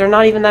stats. They're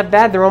not even that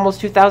bad. They're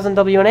almost 2,000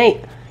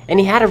 W&8, and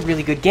he had a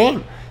really good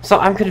game. So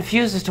I'm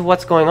confused as to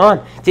what's going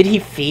on. Did he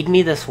feed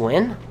me this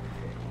win?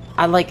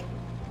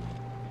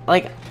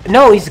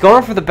 No, he's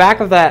going for the back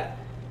of that.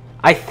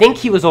 I think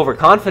he was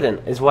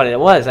overconfident is what it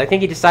was. I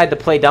think he decided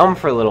to play dumb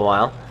for a little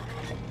while,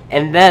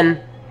 and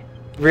then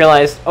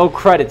realized, oh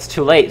crud, it's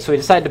too late. So he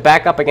decided to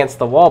back up against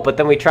the wall, but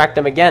then we tracked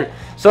him again.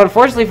 So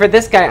unfortunately for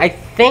this guy, I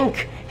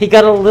think he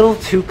got a little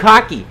too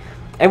cocky.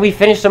 And we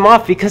finished him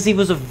off because he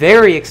was a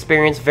very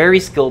experienced, very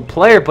skilled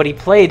player, but he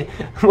played,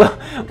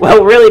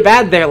 well, really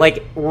bad there,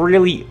 like,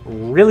 really,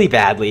 really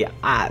badly.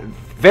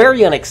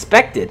 Very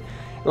unexpected.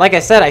 Like I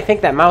said, I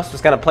think that mouse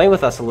was going to play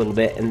with us a little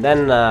bit, and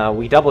then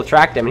we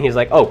double-tracked him, and he was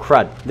like, oh,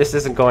 crud, this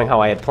isn't going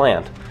how I had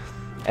planned.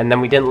 And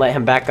then we didn't let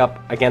him back up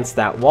against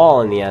that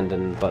wall in the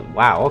end, but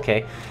wow,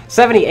 okay.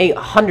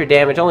 7,800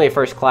 damage, only a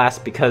first class,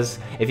 because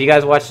if you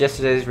guys watched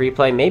yesterday's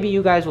replay, maybe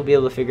you guys will be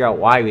able to figure out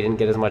why we didn't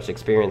get as much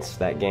experience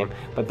that game.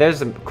 But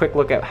there's a quick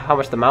look at how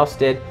much the mouse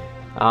did.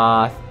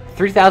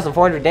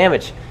 3,400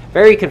 damage.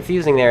 Very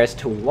confusing there as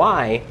to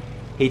why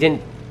he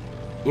didn't,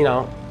 you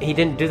know, he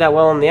didn't do that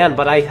well in the end.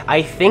 But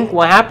I think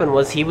what happened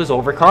was he was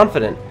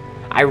overconfident.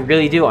 I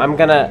really do. I'm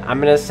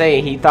gonna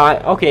say he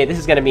thought, okay, this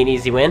is gonna be an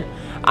easy win.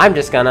 I'm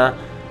just gonna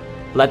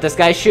let this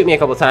guy shoot me a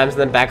couple times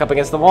and then back up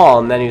against the wall,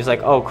 and then he was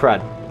like, oh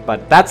crud.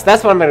 But that's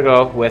what I'm gonna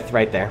go with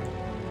right there.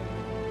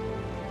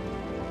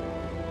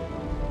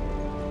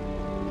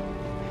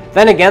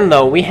 Then again,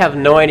 though, we have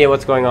no idea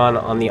what's going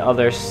on the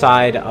other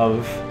side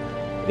of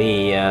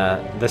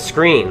the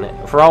screen.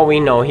 For all we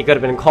know, he could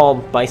have been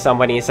called by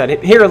somebody and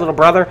said, here, little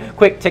brother,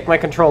 quick, take my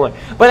controller.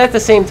 But at the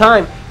same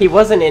time, he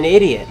wasn't an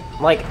idiot.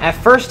 Like, at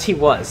first he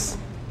was.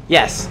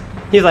 Yes,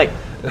 he's like,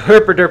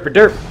 herper derper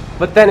derp.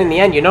 But then in the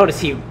end, you notice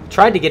he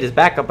tried to get his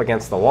back up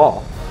against the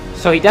wall.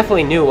 So he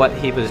definitely knew what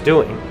he was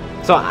doing.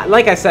 So,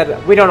 like I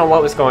said, we don't know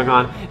what was going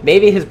on.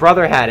 Maybe his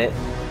brother had it.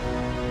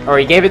 Or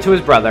he gave it to his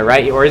brother,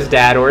 right? Or his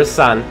dad or his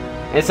son.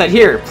 And said,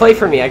 here, play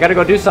for me. I gotta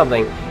go do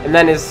something. And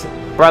then his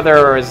brother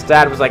or his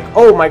dad was like,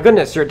 oh my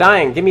goodness, you're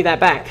dying. Give me that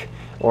back.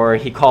 Or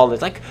he called,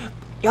 it's like,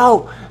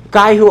 yo,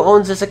 guy who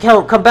owns this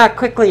account, come back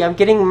quickly. I'm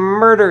getting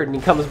murdered. And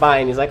he comes by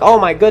and he's like, oh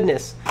my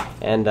goodness.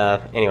 And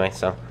anyway,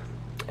 so,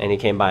 and he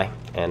came by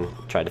and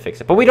tried to fix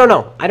it. But we don't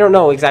know. I don't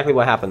know exactly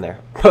what happened there.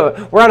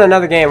 But we're on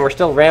another game. We're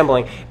still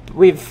rambling.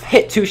 We've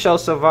hit 2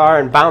 shells so far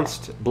and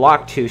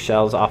blocked 2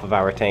 shells off of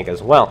our tank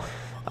as well.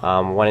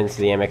 One into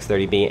the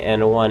MX-30B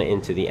and one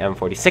into the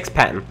M46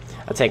 Patton.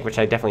 A tank which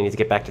I definitely need to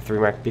get back to 3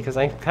 market because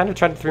I kind of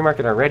tried to 3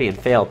 market already and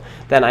failed.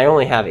 Then I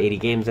only have 80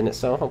 games in it,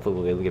 so hopefully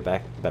we'll be able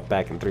to get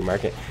back in 3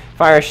 market.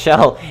 Fire a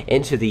shell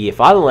into the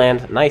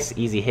fatherland. Nice,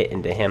 easy hit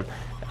into him.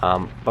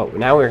 But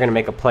now we're going to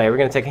make a play. We're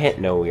going to take a hit.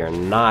 No, we are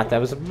not. That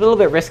was a little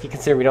bit risky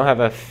considering we don't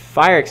have a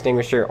fire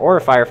extinguisher or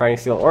a firefighting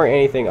seal or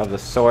anything of the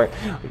sort.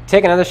 We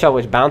take another shell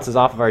which bounces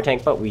off of our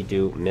tank, but we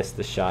do miss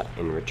the shot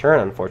in return,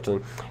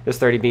 unfortunately. This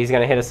 30B is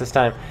going to hit us this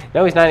time.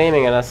 No, he's not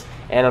aiming at us,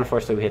 and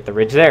unfortunately we hit the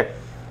ridge there.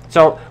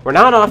 So we're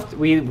not off.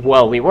 We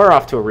were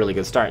off to a really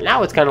good start.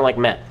 Now it's kind of like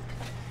meh.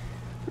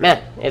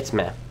 Meh. It's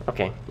meh.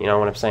 Okay, you know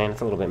what I'm saying?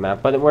 It's a little bit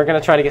mad. But we're going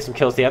to try to get some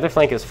kills. The other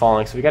flank is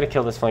falling, so we got to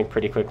kill this flank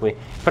pretty quickly.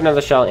 Put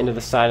another shell into the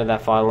side of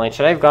that father lane.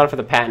 Should I have gone for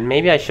the Patton?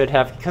 Maybe I should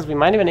have, because we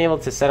might have been able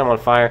to set him on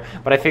fire.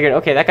 But I figured,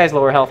 okay, that guy's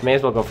lower health. May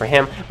as well go for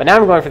him. But now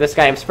I'm going for this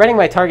guy. I'm spreading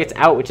my targets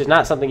out, which is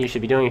not something you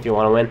should be doing if you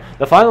want to win.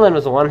 The father lane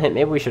was a 1-hit.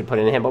 Maybe we should put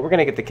it in him, but we're going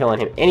to get the kill on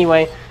him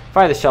anyway.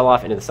 Fire the shell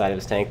off into the side of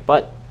his tank.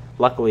 But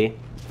luckily,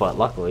 we're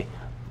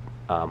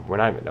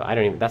not even, I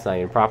don't even, that's not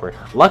even proper.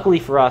 Luckily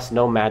for us,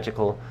 no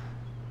magical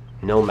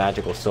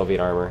Soviet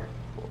armor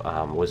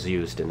was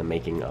used in the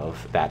making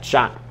of that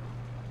shot.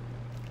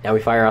 Now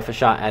we fire off a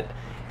shot at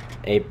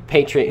a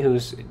Patriot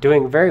who's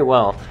doing very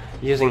well,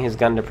 using his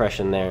gun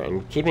depression there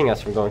and keeping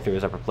us from going through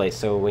his upper plate.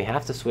 So we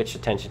have to switch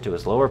attention to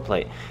his lower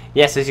plate.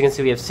 Yes, as you can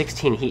see, we have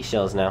 16 heat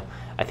shells now.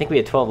 I think we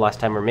had 12 last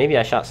time, or maybe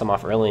I shot some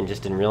off early and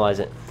just didn't realize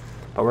it.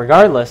 But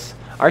regardless,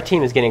 our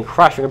team is getting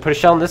crushed. We're gonna put a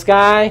shell in this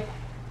guy.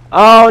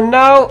 Oh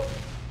no!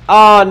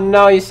 Oh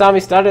no, you saw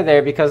me stutter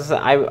there because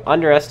I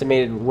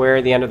underestimated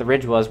where the end of the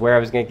ridge was, where I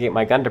was going to get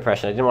my gun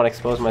depression. I didn't want to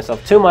expose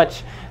myself too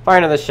much. Fire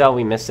another shell,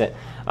 we miss it.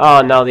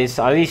 Oh no,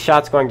 are these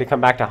shots going to come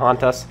back to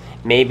haunt us?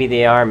 Maybe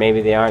they are,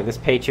 maybe they aren't. This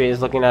Patriot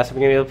is looking at us. We're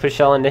going to be able to put a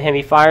shell into him.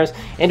 He fires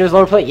into his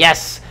lower plate.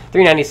 Yes!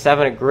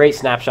 397, a great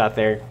snapshot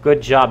there.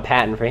 Good job,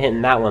 Patton, for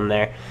hitting that one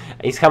there.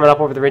 He's coming up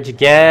over the ridge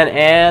again,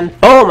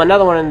 and boom!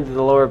 Another one into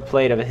the lower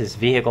plate of his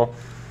vehicle.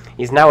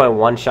 He's now at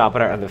 1 shot,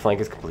 but our other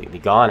flank is completely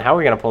gone. How are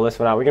we going to pull this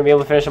one out? We're going to be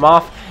able to finish him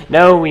off?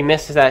 No, we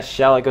missed that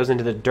shell. It goes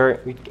into the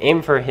dirt. We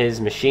aim for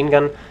his machine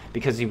gun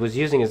because he was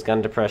using his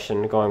gun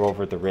depression going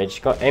over the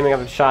ridge. Aiming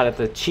up a shot at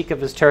the cheek of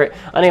his turret.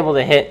 Unable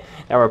to hit.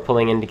 Now we're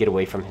pulling in to get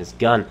away from his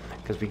gun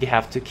because we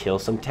have to kill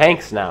some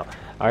tanks now.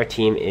 Our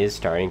team is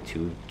starting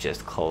to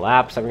just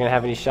collapse. Are we going to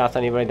have any shots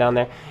on anybody down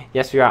there?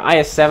 Yes, we are.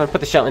 IS-7, put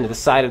the shell into the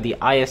side of the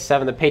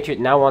IS-7. The Patriot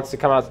now wants to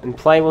come out and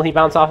play. Will he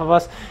bounce off of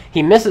us?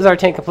 He misses our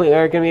tank completely.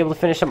 We're going to be able to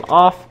finish him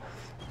off.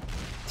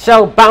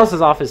 Shell bounces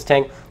off his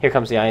tank. Here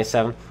comes the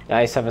IS-7.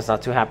 The IS-7 is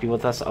not too happy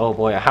with us. Oh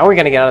boy, how are we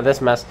going to get out of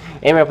this mess?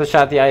 Aiming up the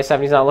shot at the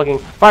IS-7. He's not looking.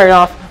 Fire it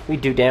off. We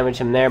do damage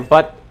him there,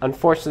 but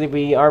unfortunately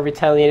we are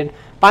retaliated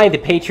by the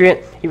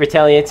Patriot. He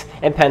retaliates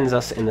and pens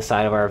us in the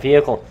side of our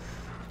vehicle.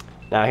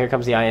 Now here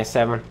comes the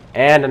IS-7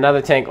 and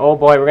another tank. Oh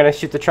boy, we're going to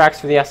shoot the tracks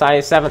for the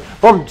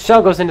IS-7. Boom,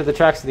 shell goes into the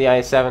tracks of the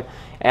IS-7.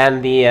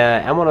 And the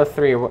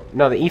M103,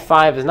 no, the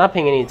E5 is not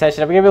paying any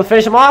attention. Are we going to be able to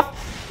finish him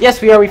off? Yes,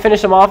 we are. We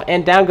finish him off,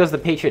 and down goes the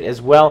Patriot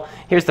as well.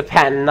 Here's the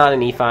Patton, not an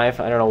E5.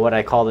 I don't know what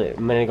I called it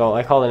a minute ago.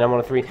 I called it an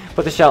M103.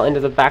 Put the shell into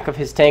the back of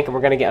his tank, and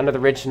we're going to get under the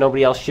ridge so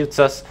nobody else shoots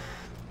us.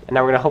 And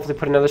now we're going to hopefully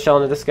put another shell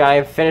into this guy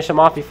and finish him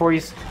off before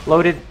he's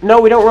loaded. No,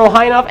 we don't roll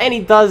high enough, and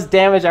he does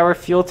damage our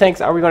fuel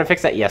tanks. Are we going to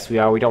fix that? Yes, we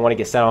are. We don't want to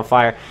get set on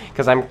fire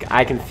because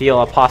I can feel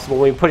a possible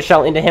when we put a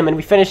shell into him and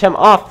we finish him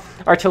off.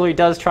 Artillery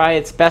does try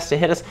its best to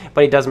hit us,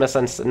 but he does miss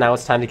us. Now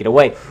it's time to get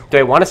away. Do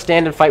I want to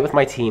stand and fight with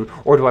my team,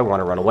 or do I want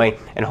to run away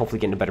and hopefully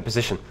get in a better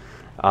position?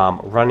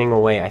 Running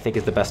away, I think,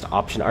 is the best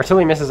option.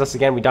 Artillery misses us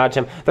again. We dodge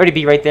him.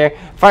 30B right there.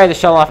 Fire the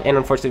shell off, and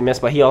unfortunately miss,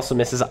 but he also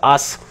misses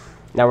us.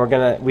 Now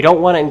we don't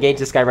want to engage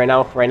this guy right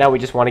now. Right now we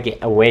just want to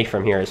get away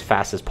from here as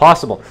fast as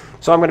possible.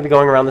 So I'm going to be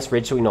going around this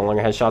ridge so he no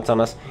longer has shots on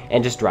us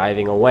and just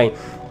driving away.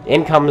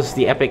 In comes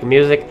the epic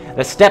music,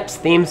 the Steps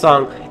theme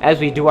song,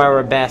 as we do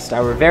our best,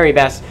 our very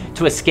best,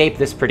 to escape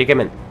this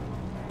predicament.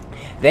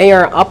 They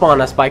are up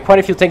on us by quite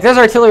a few tanks. There's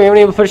artillery. Are we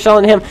able to put a shell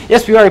in him?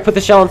 Yes, we already put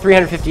the shell on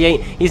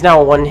 358. He's now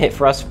a one hit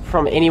for us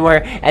from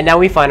anywhere. And now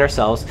we find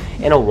ourselves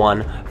in a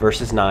 1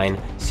 versus 9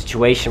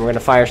 situation. We're going to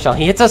fire a shell.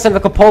 He hits us in the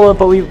cupola,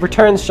 but we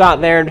return the shot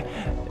there.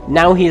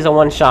 Now he's a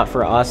one shot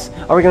for us.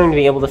 Are we going to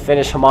be able to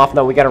finish him off?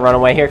 No, we got to run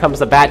away. Here comes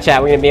the Bat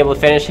Chat. We're going to be able to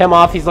finish him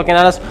off. He's looking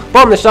at us.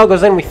 Boom, the shell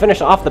goes in. We finish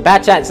off the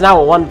Bat Chat. It's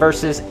now a 1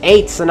 versus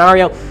 8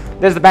 scenario.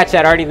 There's the Bat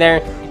Chat already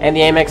there, and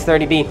the AMX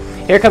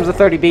 30B. Here comes the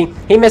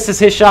 30B. He misses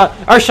his shot.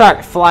 Our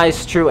shot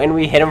flies true, and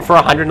we hit him for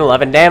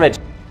 111 damage.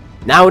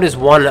 Now it is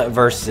 1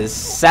 versus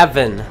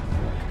 7.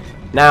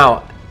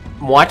 Now,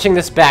 watching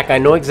this back, I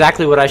know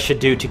exactly what I should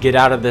do to get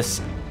out of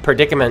this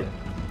predicament.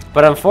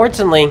 But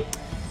unfortunately,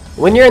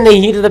 when you're in the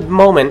heat of the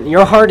moment,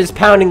 your heart is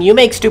pounding, you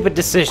make stupid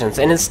decisions.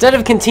 And instead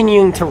of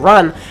continuing to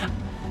run,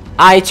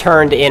 I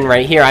turned in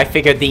right here. I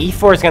figured the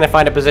E4 is going to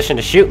find a position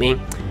to shoot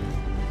me.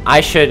 I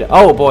should,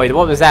 oh boy,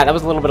 what was that? That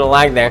was a little bit of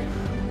lag there.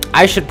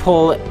 I should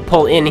pull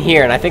in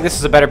here, and I think this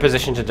is a better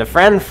position to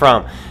defend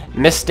from.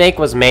 Mistake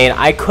was made.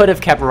 I could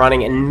have kept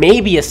running and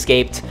maybe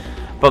escaped,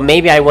 but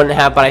maybe I wouldn't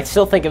have, but I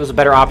still think it was a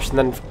better option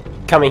than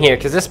coming here,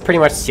 because this pretty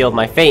much sealed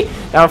my fate.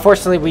 Now,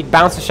 unfortunately, we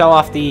bounced the shell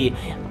off the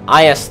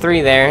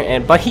IS-3 there,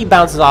 but he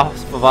bounces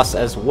off of us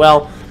as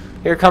well.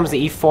 Here comes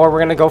the E4. We're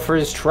going to go for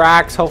his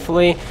tracks,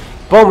 hopefully.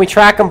 Boom, we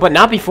track him, but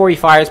not before he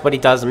fires, but he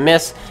does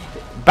miss.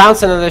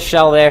 Bounce into the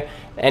shell there.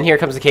 And here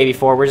comes the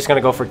KV-4. We're just going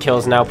to go for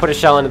kills now. Put a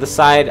shell into the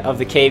side of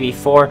the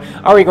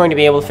KV-4. Are we going to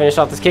be able to finish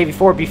off this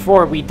KV-4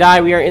 before we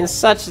die? We are in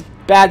such a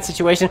bad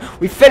situation.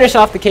 We finish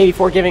off the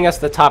KV-4, giving us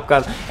the top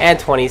gun and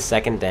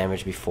 20-second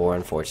damage before,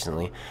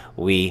 unfortunately,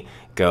 we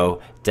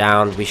go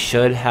down. We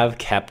should have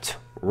kept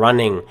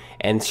running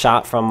and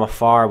shot from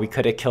afar. We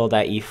could have killed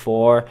that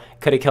E4,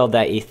 could have killed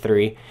that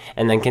E3,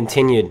 and then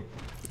continued.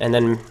 And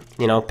then,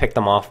 you know, pick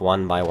them off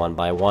one by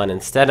one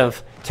instead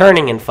of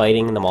turning and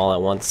fighting them all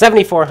at once.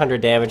 7,400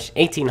 damage,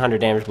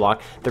 1,800 damage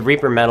block, the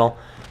Reaper medal,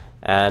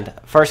 and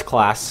first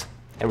class.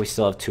 And we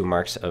still have 2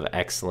 marks of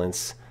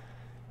excellence.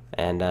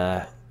 And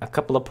a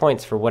couple of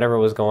points for whatever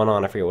was going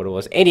on. I forget what it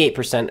was.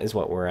 88% is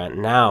what we're at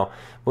now.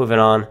 Moving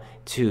on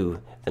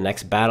to the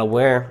next battle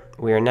where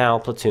we are now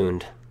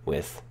platooned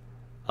with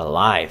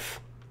Alive.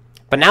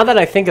 But now that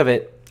I think of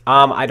it,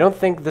 I don't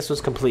think this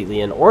was completely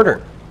in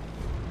order.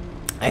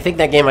 I think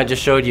that game I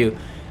just showed you,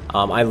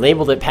 I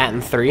labeled it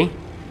Patton 3,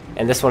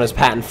 and this one is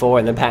Patton 4,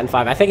 and then Patton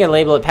 5. I think I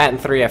labeled it Patton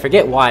 3. I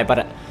forget why,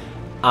 but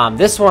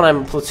this one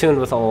I'm platooned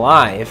with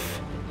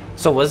Alive.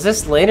 So was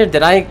this later?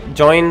 Did I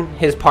join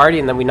his party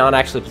and then we not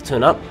actually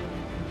platoon up?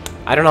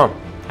 I don't know.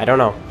 I don't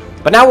know.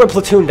 But now we're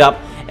platooned up,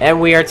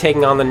 and we are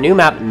taking on the new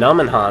map,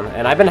 Numenhan.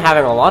 And I've been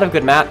having a lot of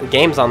good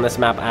games on this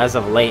map as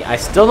of late. I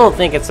still don't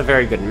think it's a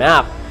very good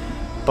map,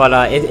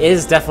 but it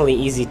is definitely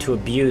easy to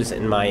abuse,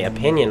 in my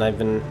opinion. I've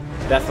been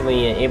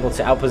definitely able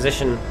to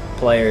outposition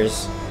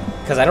players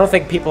because I don't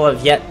think people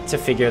have yet to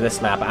figure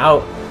this map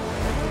out,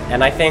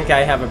 and I think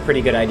I have a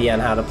pretty good idea on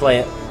how to play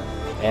it,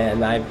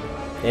 and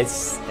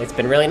it's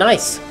been really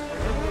nice.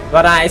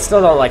 But I still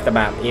don't like the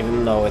map,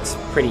 even though it's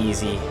pretty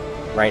easy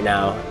right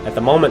now at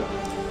the moment.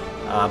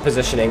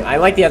 Positioning, I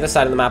like the other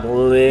side of the map a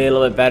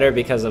little bit better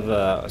because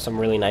of some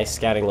really nice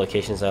scouting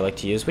locations I like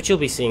to use, which you'll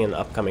be seeing in the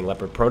upcoming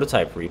Leopard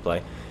prototype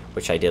replay,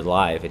 which I did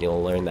live, and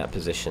you'll learn that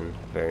position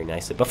very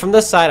nicely. But from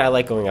this side, I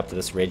like going up to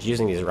this ridge,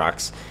 using these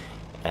rocks,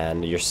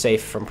 and you're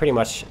safe from pretty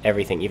much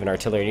everything, even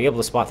artillery. You're able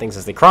to spot things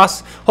as they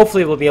cross.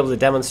 Hopefully, we'll be able to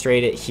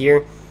demonstrate it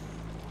here.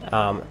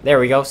 There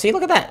we go. See,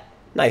 look at that.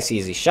 Nice,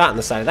 easy shot in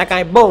the side of that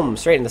guy. Boom!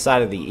 Straight in the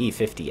side of the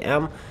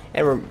E50M.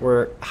 And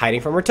we're hiding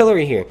from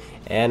artillery here.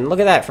 And look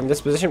at that. From this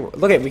position,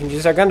 look at, we can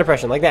use our gun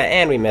depression like that,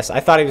 and we miss. I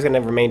thought he was going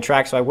to remain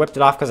tracked, so I whipped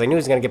it off because I knew he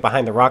was going to get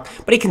behind the rock.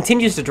 But he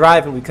continues to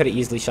drive, and we could have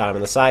easily shot him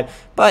in the side.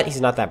 But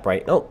he's not that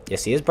bright. Oh,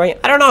 yes, he is bright.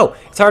 I don't know.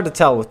 It's hard to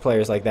tell with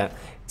players like that.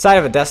 Side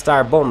of a Death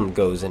Star, boom,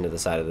 goes into the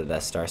side of the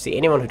Death Star. See,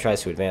 anyone who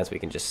tries to advance, we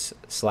can just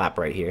slap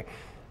right here.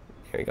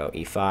 Here we go,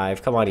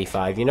 E5. Come on,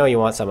 E5. You know you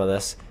want some of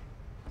this.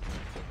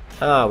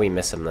 Oh, we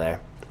miss him there.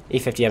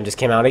 E50M just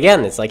came out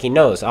again. It's like he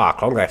knows. Ah,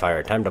 clone guy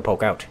fire. Time to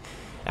poke out.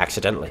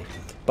 Accidentally.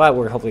 But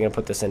we're hopefully going to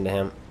put this into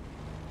him.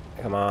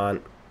 Come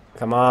on.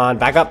 Come on.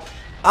 Back up.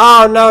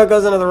 Oh, no, it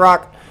goes into the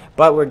rock.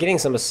 But we're getting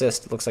some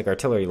assist. It looks like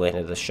artillery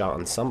landed a shot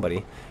on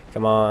somebody.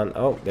 Come on.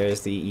 Oh,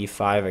 there's the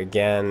E5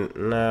 again.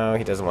 No,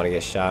 he doesn't want to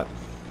get shot.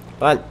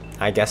 But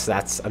I guess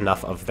that's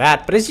enough of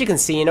that. But as you can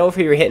see, you know, if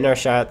we were hitting our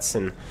shots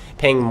and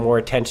paying more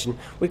attention,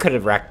 we could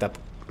have racked up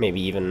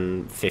maybe even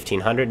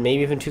 1,500,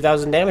 maybe even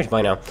 2,000 damage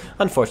by now.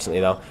 Unfortunately,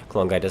 though,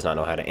 Clone Guy does not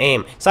know how to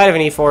aim. Side of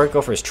an E4,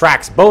 go for his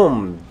tracks.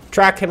 Boom!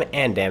 Track him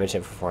and damage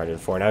him for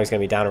 404. Now he's going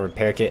to be down a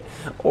repair kit,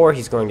 or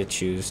he's going to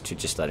choose to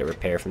just let it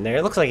repair from there.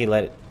 It looks like he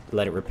let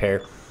it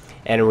repair,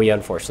 and we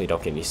unfortunately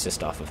don't get any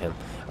assist off of him.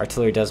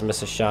 Artillery does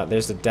miss a shot.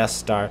 There's the Death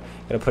Star.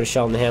 Going to put a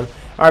shell into him.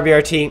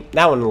 RBRT,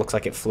 that one looks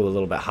like it flew a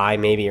little bit high,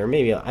 maybe, or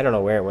maybe, I don't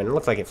know where it went. It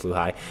looked like it flew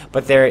high,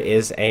 but there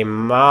is a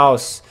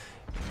mouse.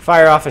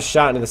 Fire off a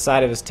shot into the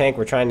side of his tank.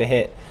 We're trying to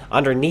hit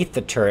underneath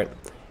the turret,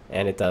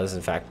 and it does,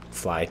 in fact,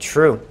 fly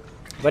true.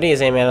 But he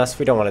is aiming at us.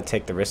 We don't want to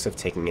take the risk of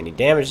taking any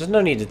damage. There's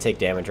no need to take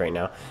damage right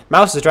now.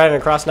 Mouse is driving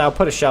across now.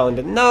 Put a shell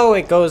into... No,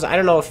 it goes... I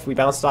don't know if we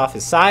bounced off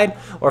his side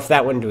or if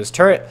that went into his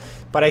turret.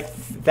 But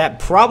that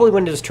probably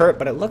went into his turret,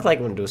 but it looked like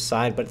it went into his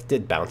side, but it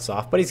did bounce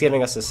off. But he's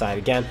giving us the side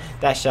again.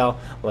 That shell,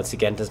 once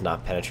again, does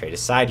not penetrate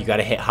his side. You got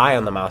to hit high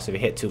on the mouse. If you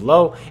hit too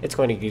low, it's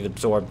going to get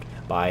absorbed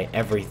by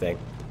everything.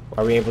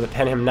 Are we able to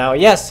pen him now?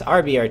 Yes,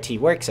 RBRT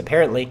works,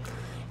 apparently.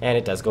 And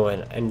it does go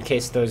in. In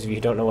case those of you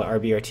who don't know what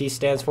RBRT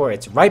stands for,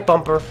 it's right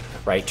bumper,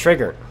 right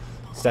trigger.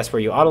 So that's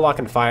where you auto-lock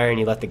and fire and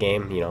you let the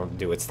game, you know,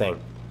 do its thing.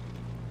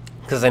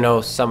 Because I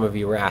know some of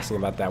you were asking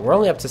about that. We're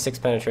only up to 6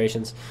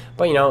 penetrations,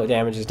 but you know,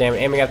 damage is damage.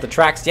 Aiming at the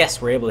tracks,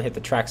 yes, we're able to hit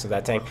the tracks of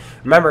that tank.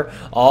 Remember,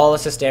 all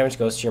assist damage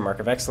goes to your mark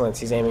of excellence.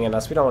 He's aiming at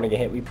us. We don't want to get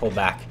hit. We pull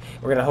back.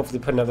 We're going to hopefully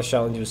put another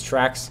shell into his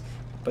tracks.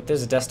 But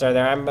there's a Death Star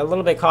there. I'm a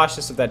little bit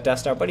cautious of that Death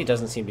Star, but he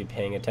doesn't seem to be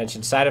paying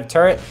attention. Side of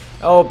turret.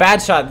 Oh,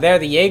 bad shot there.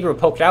 The Jaeger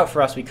poked out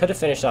for us. We could have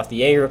finished off the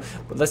Jaeger,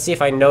 but let's see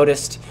if I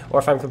noticed or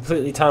if I'm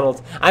completely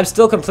tunneled. I'm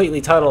still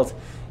completely tunneled.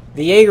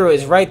 The Jaeger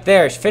is right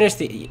there. Finish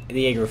the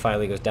Jaeger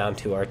finally goes down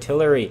to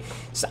artillery.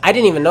 So I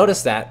didn't even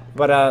notice that,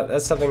 but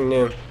that's something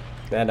new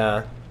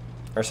that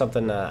or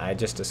something I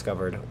just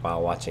discovered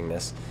while watching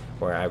this,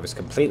 where I was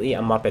completely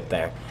a Muppet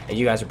there, and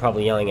you guys are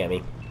probably yelling at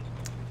me.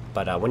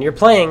 But when you're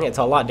playing, it's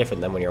a lot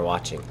different than when you're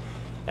watching.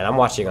 And I'm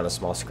watching on a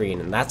small screen,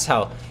 and that's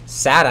how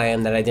sad I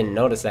am that I didn't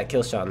notice that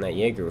kill shot on that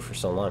Jaeger for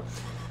so long.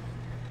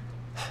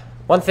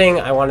 One thing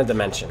I wanted to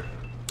mention,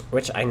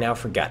 which I now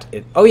forgot.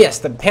 Oh yes,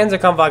 the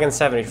Panzerkampfwagen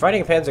 7. If you're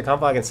fighting a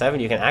Panzerkampfwagen 7,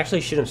 you can actually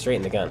shoot him straight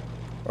in the gun.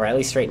 Or at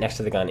least straight next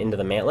to the gun, into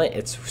the mantlet.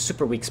 It's a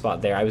super weak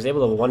spot there. I was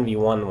able to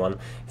 1v1 one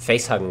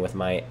face-hugging with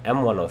my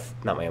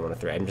M103, not my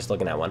M103, I'm just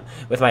looking at one.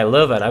 With my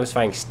Lova, and I was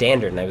firing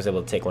standard, and I was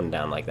able to take one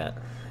down like that.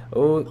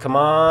 Oh, come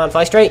on,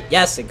 fly straight.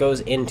 Yes, it goes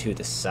into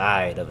the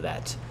side of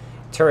that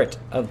turret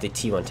of the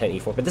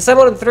T110E4. But this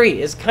M103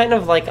 is kind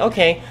of like,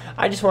 okay,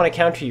 I just want to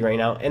counter you right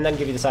now and then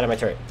give you the side of my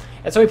turret.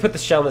 And so we put the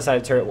shell on the side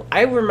of the turret.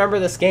 I remember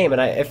this game,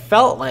 and it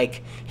felt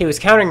like he was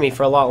countering me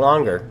for a lot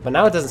longer. But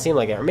now it doesn't seem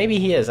like it. Or maybe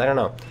he is, I don't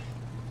know.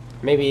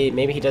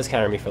 Maybe he does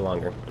counter me for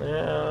longer.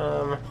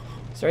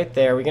 It's right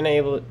there. We're going to be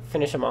able to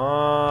finish him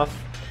off.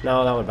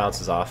 No, that one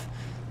bounces off.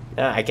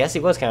 I guess he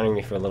was countering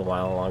me for a little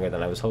while longer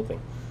than I was hoping.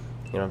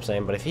 You know what I'm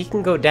saying? But if he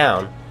can go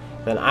down,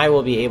 then I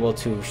will be able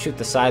to shoot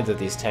the sides of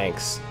these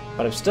tanks.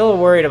 But I'm still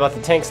worried about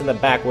the tanks in the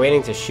back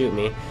waiting to shoot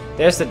me.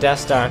 There's the Death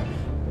Star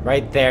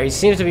right there. He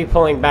seems to be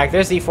pulling back.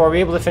 There's the E4. We're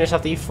able to finish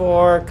off the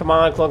E4. Come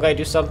on, Clone Guy,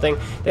 do something.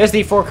 There's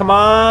the E4. Come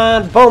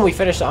on. Boom, we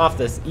finished off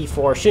this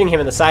E4, shooting him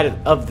in the side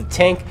of the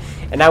tank.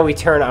 And now we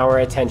turn our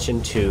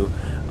attention to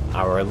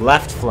our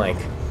left flank.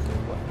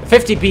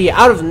 50B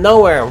out of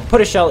nowhere,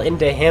 put a shell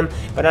into him,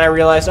 but then I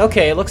realized,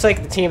 okay, it looks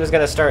like the team is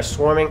going to start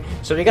swarming,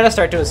 so we got to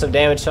start doing some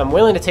damage, so I'm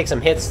willing to take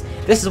some hits.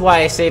 This is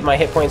why I saved my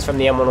hit points from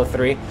the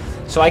M103,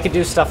 so I could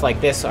do stuff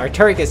like this. Our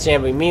turret gets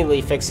jammed, we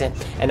immediately fix it,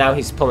 and now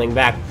he's pulling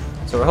back.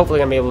 So we're hopefully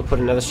going to be able to put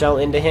another shell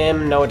into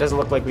him. No, it doesn't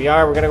look like we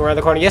are. We're going to go around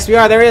the corner. Yes, we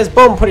are. There it is.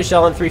 Boom, put a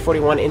shell in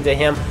 341 into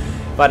him.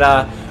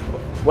 But,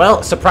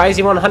 well, surprise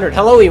E100.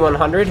 Hello,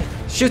 E100.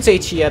 Shoots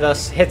HE at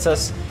us, hits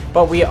us.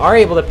 But we are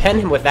able to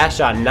pen him with that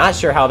shot. Not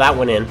sure how that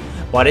went in,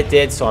 but it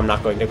did, so I'm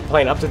not going to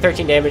complain. Up to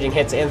 13 damaging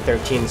hits and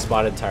 13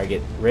 spotted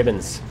target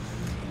ribbons.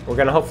 We're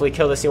going to hopefully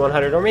kill the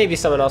C-100, or maybe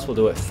someone else will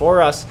do it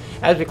for us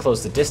as we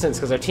close the distance,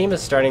 because our team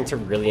is starting to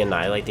really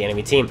annihilate the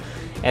enemy team.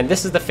 And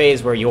this is the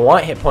phase where you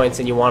want hit points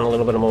and you want a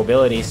little bit of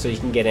mobility so you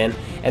can get in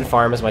and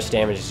farm as much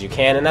damage as you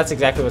can, and that's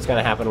exactly what's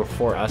going to happen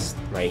for us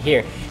right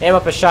here. Aim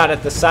up a shot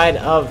at the side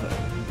of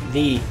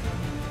the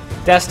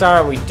Death Star,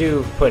 and we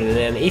do put it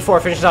in.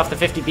 E4 finishes off the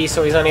 50B,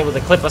 so he's unable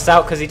to clip us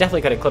out, because he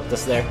definitely could have clipped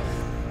us there.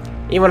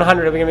 E100, are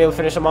we going to be able to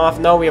finish him off?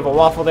 No, we have a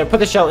waffle there. Put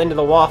the shell into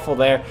the waffle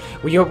there.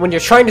 When you're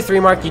trying to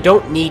 3-mark, you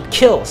don't need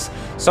kills.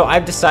 So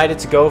I've decided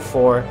to go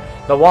for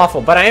the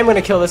waffle. But I am going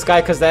to kill this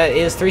guy, because that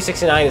is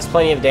 369, is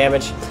plenty of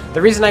damage.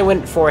 The reason I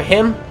went for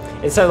him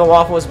instead of the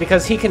waffle is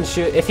because he can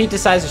shoot. If he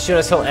decides to shoot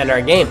us, he'll end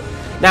our game.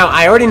 Now,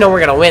 I already know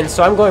we're going to win,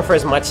 so I'm going for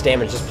as much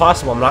damage as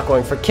possible. I'm not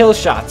going for kill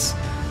shots.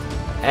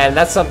 And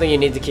that's something you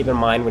need to keep in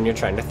mind when you're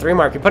trying to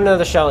 3-mark. You put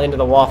another shell into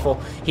the waffle.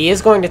 He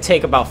is going to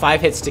take about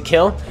 5 hits to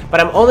kill, but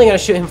I'm only going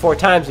to shoot him 4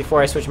 times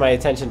before I switch my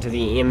attention to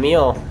the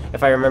Emil,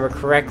 if I remember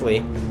correctly.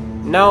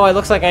 No, it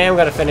looks like I am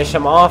going to finish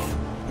him off.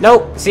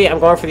 Nope, see, I'm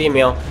going for the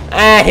Emil.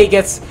 And he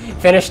gets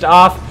finished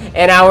off,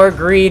 and our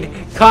greed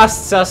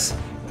costs us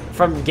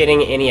from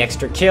getting any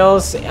extra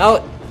kills.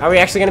 Oh, are we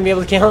actually going to be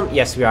able to kill him?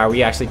 Yes, we are.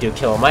 We actually do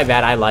kill him. My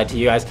bad. I lied to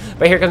you guys.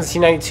 But here comes the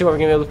T-92. Are we going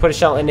to be able to put a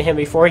shell into him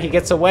before he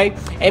gets away?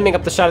 Aiming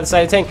up the shot of the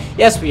side of the tank.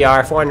 Yes, we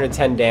are.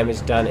 410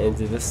 damage done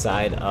into the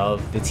side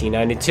of the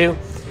T-92.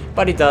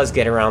 But he does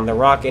get around the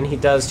rock, and he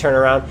does turn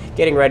around,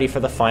 getting ready for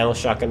the final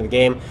shotgun of the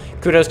game.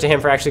 Kudos to him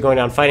for actually going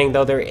down fighting,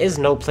 though there is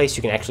no place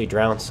you can actually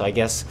drown, so I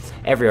guess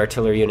every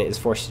artillery unit is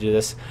forced to do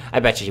this. I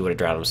bet you he would have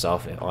drowned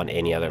himself on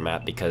any other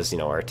map because, you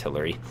know,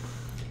 artillery.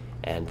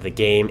 And the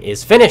game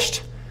is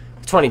finished.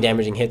 20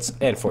 damaging hits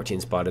and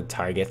 14 spotted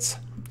targets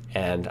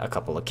and a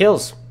couple of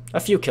kills. A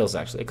few kills,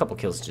 actually. A couple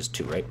kills, just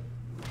 2, right?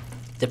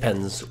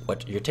 Depends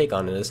what your take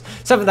on it is.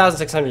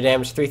 7,600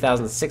 damage,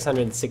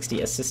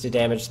 3,660 assisted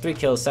damage, 3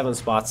 kills, 7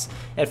 spots,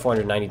 and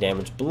 490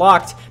 damage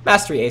blocked.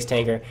 Mastery Ace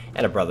Tanker,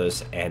 and a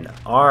Brothers in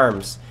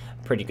Arms.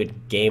 Pretty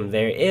good game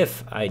there,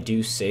 if I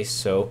do say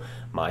so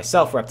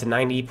myself. We're up to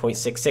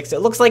 90.66. It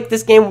looks like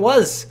this game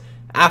was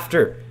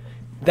after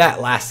that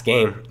last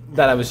game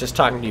that I was just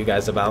talking to you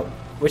guys about,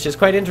 which is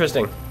quite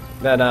interesting.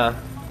 That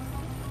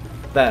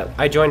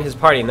I joined his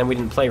party and then we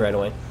didn't play right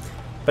away.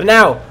 But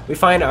now we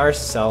find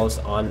ourselves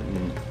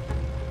on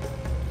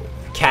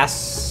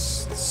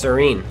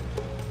Kasserine,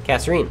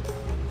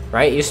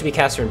 right? It used to be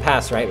Kasserine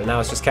Pass, right? But now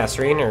it's just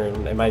Kasserine,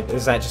 or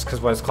is that just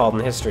because what it's called in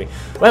history?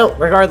 Well,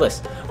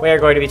 regardless, we are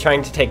going to be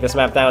trying to take this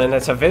map down, and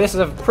this is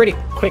a pretty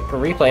quick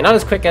replay. Not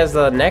as quick as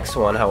the next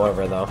one,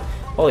 however, though.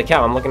 Holy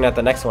cow! I'm looking at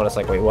the next one. It's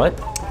like, wait, what?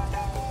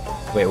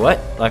 Wait,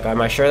 what? Like,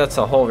 am I sure that's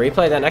a whole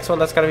replay? That next one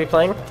that's gonna be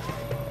playing?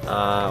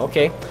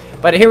 Okay.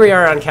 But here we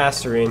are on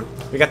Kasserine.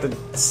 We got the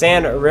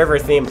Sand River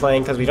theme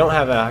playing because we don't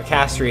have a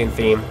Kasserine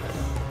theme.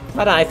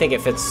 But I think it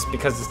fits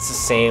because it's the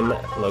same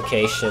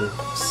location,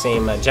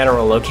 same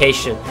general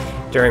location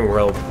during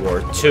World War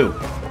II.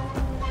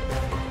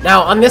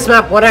 Now, on this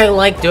map, what I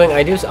like doing,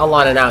 I do a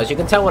lot of nows. You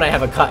can tell when I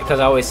have a cut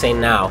because I always say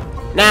now.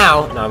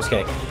 Now! No, I'm just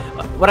kidding.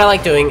 What I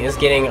like doing is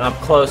getting up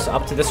close,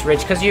 up to this ridge,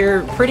 because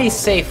you're pretty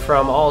safe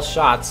from all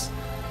shots,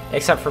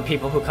 except for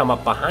people who come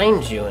up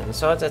behind you, and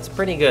so that's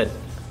pretty good.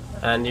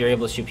 And you're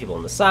able to shoot people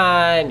on the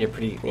side.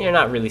 You're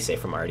not really safe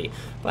from arty,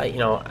 but you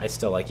know, I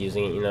still like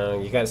using it. You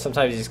know,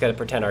 sometimes you just gotta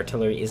pretend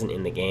artillery isn't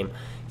in the game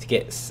to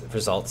get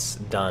results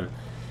done.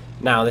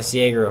 Now this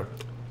Jaeger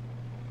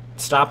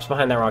stops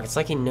behind that rock. It's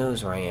like he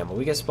knows where I am, but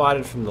we get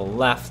spotted from the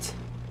left,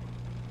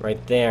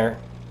 right there.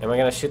 Am I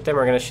gonna shoot them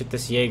or gonna shoot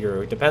this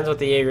Jaeger? It depends what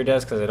the Jaeger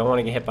does, because I don't want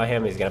to get hit by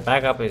him. He's gonna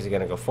back up, or is he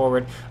gonna go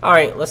forward?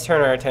 Alright, let's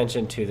turn our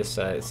attention to this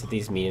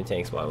these medium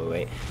tanks while we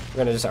wait. We're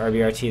gonna just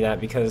RBRT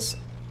that because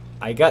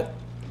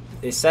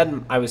it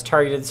said I was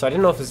targeted, so I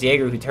didn't know if it was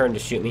Jaeger who turned to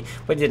shoot me,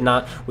 but he did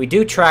not. We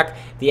do track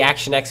the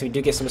Action X, we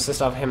do get some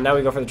assist off him. Now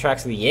we go for the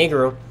tracks of the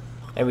Jaeger,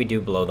 and we do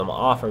blow them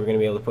off. Are we going to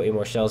be able to put any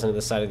more shells into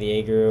the side of the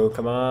Jaeger?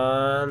 Come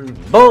on.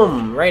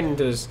 Boom! Right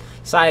into his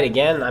side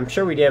again. I'm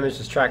sure we damaged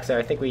his tracks there.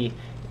 I think we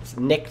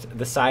nicked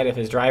the side of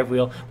his drive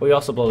wheel, but we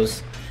also blow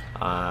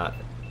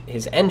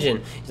his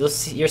engine.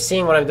 You're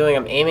seeing what I'm doing.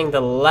 I'm aiming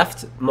the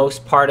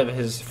leftmost part of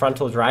his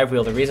frontal drive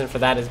wheel. The reason for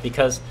that is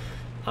because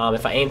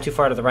if I aim too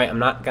far to the right, I'm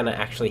not going to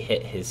actually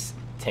hit his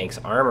tank's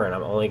armor, and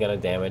I'm only going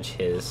to damage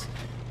his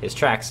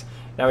tracks.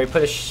 Now we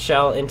put a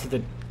shell into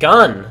the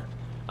gun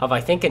of, I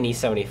think, an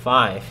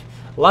E75.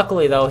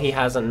 Luckily, though, he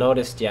hasn't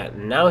noticed yet.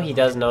 Now he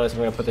does notice.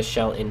 We're going to put the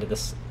shell into the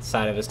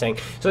side of his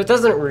tank. So it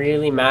doesn't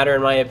really matter,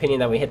 in my opinion,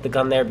 that we hit the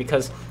gun there,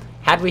 because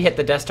had we hit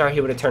the Death Star,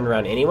 he would have turned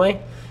around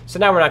anyway. So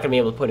now we're not going to be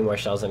able to put any more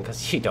shells in,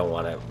 because you don't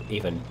want to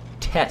even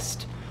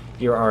test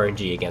your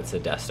RNG against the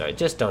Death Star.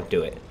 Just don't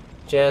do it.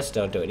 Just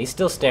don't do it. He's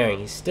still staring.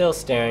 He's still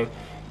staring.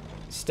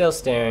 Still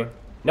staring.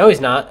 No,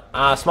 he's not.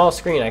 Small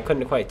screen. I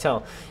couldn't quite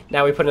tell.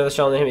 Now we put another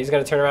shell into him. He's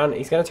going to turn around.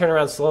 He's going to turn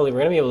around slowly. We're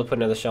going to be able to put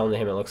another shell into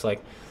him, it looks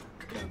like.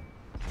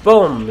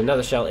 Boom!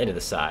 Another shell into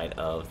the side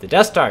of the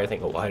Death Star. I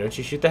think, well, why don't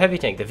you shoot the heavy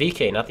tank? The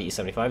VK, not the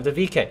E75, the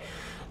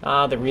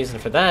VK. The reason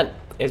for that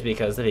is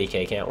because the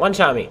VK can't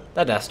one-shot me.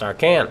 The Death Star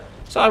can.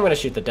 So I'm going to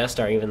shoot the Death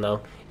Star, even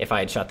though if I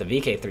had shot the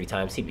VK 3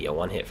 times, he'd be a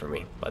one-hit for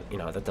me. But, you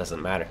know, that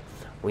doesn't matter.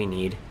 We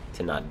need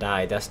to not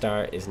die. Death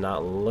Star is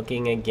not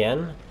looking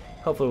again.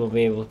 Hopefully we'll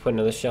be able to put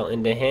another shell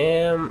into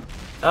him.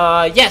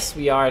 Yes,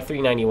 we are.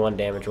 391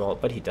 damage roll,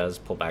 but he does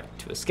pull back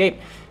to escape.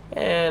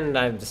 And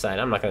I've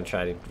decided I'm not going to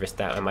try to risk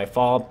that. I might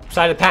fall.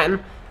 Side of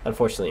Patton.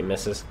 Unfortunately, he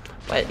misses.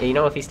 But, you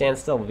know, if he stands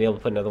still, we'll be able to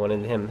put another one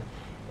into him.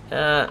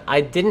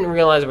 I didn't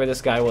realize where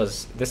this guy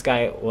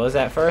was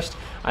at first.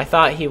 I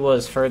thought he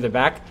was further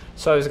back,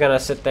 so I was going to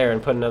sit there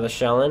and put another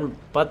shell in.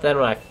 But then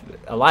when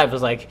Alive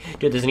was like,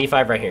 dude, there's an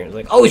E5 right here. It's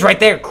like, oh, he's right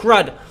there,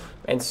 crud!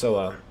 And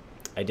so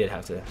I did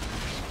have to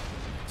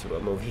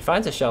move. He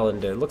finds a shell,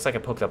 and it looks like I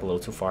poked up a little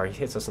too far. He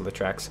hits us on the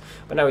tracks,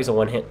 but now he's a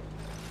one-hit.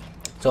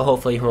 So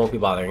hopefully he won't be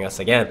bothering us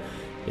again.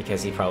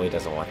 because he probably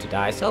doesn't want to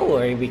die. So don't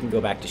worry, we can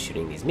go back to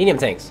shooting these medium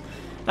tanks.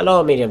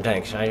 Hello, medium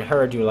tanks. I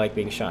heard you like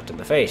being shot in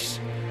the face.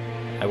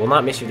 I will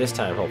not miss you this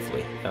time,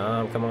 hopefully.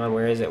 Come on,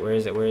 where is it? Where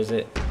is it? Where is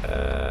it?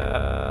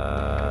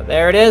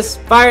 There it is.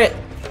 Fire it.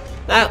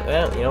 Ah,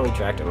 well, you know, we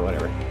tracked him,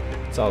 whatever.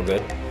 It's all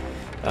good.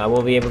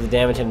 We'll be able to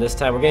damage him this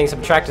time. We're getting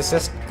some tracked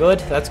assist. Good,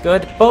 that's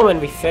good. Boom, and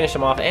we finish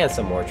him off, and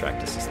some more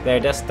tracked assist. There,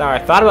 Death Star. I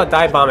thought about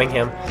dive bombing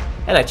him,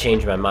 and I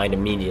changed my mind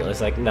immediately.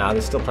 It's like, nah,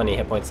 there's still plenty of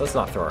hit points. Let's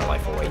not throw our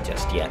life away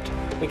just yet.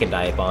 We can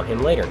dive bomb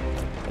him later.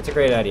 That's a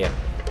great idea.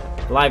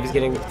 Live is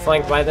getting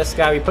flanked by this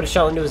guy. We put a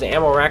shell into his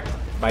ammo rack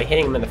by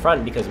hitting him in the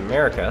front because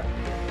America.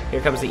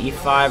 Here comes the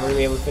E5. We're going to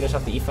be able to finish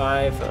off the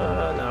E5.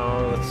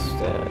 No, let's...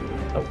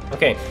 oh,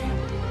 okay.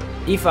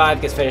 E5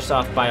 gets finished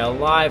off by a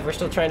live. We're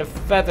still trying to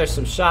feather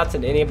some shots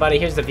into anybody.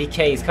 Here's the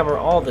VK. He's coming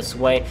all this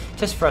way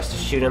just for us to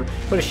shoot him.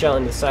 Put a shell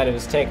into the side of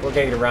his tank. We're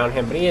going to get around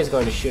him, but he is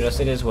going to shoot us.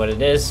 It is what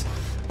it is.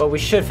 But we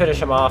should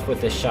finish him off with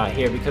this shot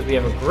here because we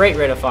have a great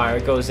rate of fire.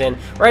 It goes in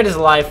right as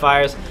the live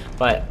fires,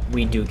 but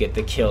we do get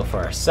the kill for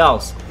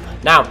ourselves.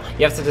 Now,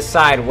 you have to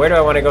decide, where do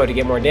I want to go to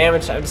get more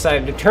damage? I've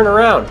decided to turn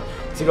around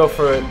to go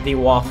for the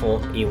Waffle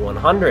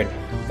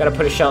E100. Got to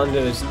put a shell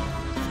into his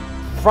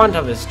front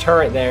of his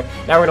turret there.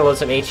 Now we're going to load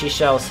some HE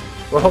shells.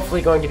 We're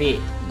hopefully going to be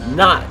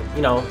not,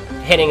 you know,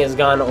 hitting his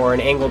gun or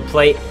an angled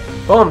plate.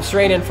 Boom,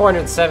 straight in,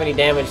 470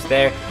 damage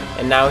there.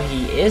 And now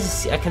he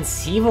is a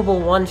conceivable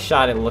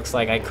one-shot, it looks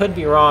like. I could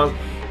be wrong.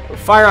 We'll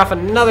fire off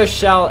another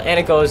shell, and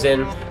it goes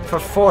in for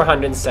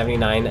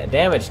 479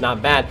 damage.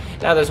 Not bad.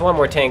 Now there's one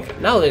more tank.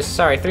 No, there's,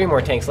 sorry, 3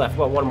 more tanks left,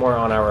 but 1 more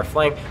on our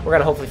flank. We're going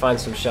to hopefully find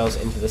some shells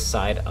into the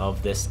side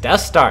of this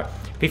Death Star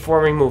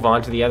before we move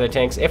on to the other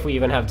tanks, if we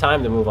even have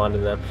time to move on to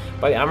them.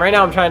 But right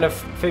now I'm trying to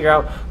figure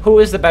out who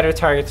is the better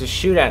target to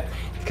shoot at,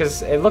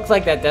 because it looked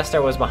like that Death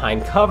Star was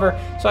behind cover,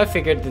 so I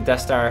figured the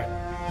Death Star,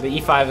 the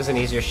E5 is an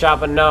easier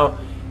shot, but no,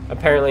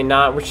 apparently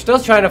not. We're still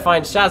trying to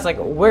find shots, like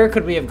where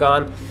could we have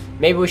gone?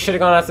 Maybe we should have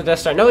gone after Death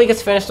Star. No, he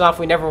gets finished off.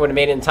 We never would have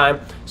made it in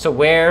time. So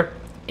where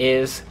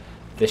is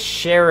the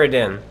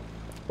Sheridan?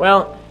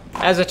 Well,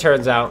 as it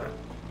turns out,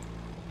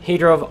 he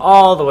drove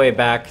all the way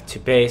back to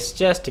base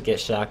just to get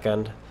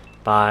shotgunned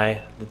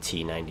by the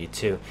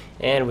T-92.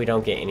 And we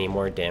don't get any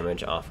more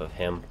damage off of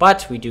him.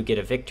 But we do get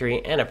a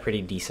victory and a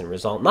pretty decent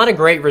result. Not a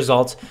great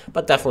result,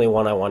 but definitely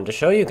one I wanted to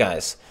show you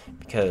guys.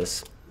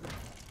 Because...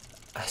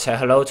 say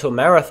hello to a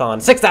marathon.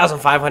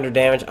 6,500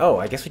 damage. Oh,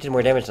 I guess we did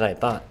more damage than I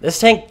thought. This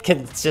tank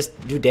can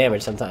just do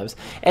damage sometimes.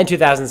 And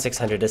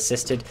 2,600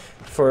 assisted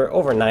for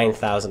over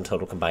 9,000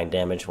 total combined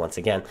damage once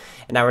again.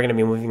 And now we're going to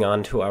be moving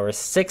on to our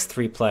 6th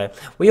replay.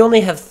 We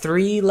only have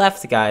 3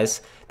 left,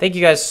 guys. Thank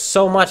you guys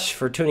so much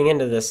for tuning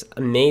into this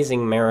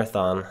amazing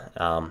marathon.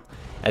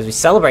 As we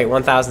celebrate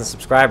 1,000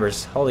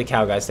 subscribers. Holy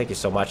cow, guys. Thank you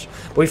so much.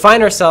 We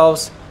find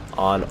ourselves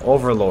on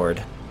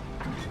Overlord.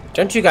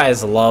 Don't you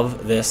guys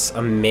love this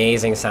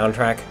amazing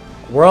soundtrack?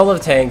 World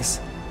of Tanks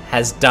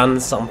has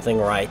done something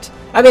right.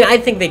 I mean, I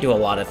think they do a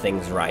lot of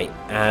things right.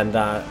 And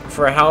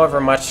for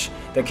however much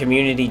the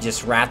community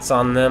just rats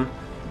on them,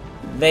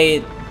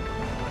 the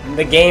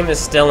game is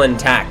still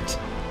intact.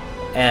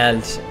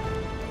 And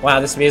wow,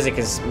 this music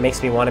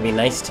makes me want to be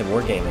nice to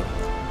wargaming.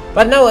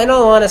 But no, in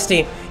all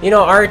honesty, you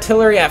know,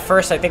 artillery at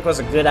first I think was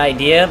a good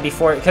idea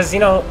before, because,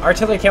 you know,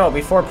 artillery came out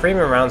before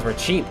premium rounds were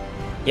cheap.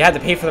 You had to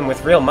pay for them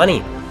with real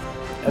money.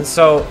 And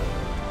so,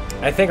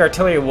 I think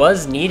artillery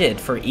was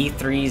needed for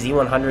E3s,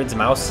 E100s,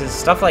 Mouses,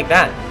 stuff like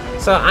that.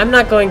 So I'm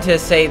not going to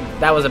say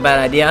that was a bad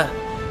idea,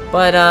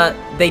 but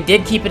they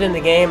did keep it in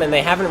the game, and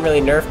they haven't really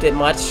nerfed it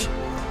much.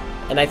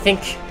 And I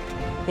think,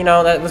 you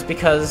know, that was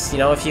because, you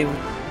know, if you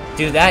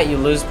do that, you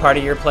lose part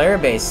of your player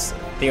base,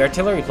 the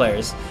artillery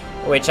players,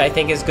 which I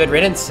think is good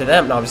riddance to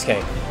them. No, I'm just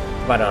kidding.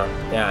 But,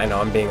 yeah, I know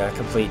I'm being a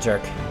complete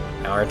jerk,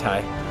 aren't I?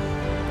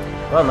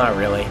 Well, not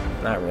really.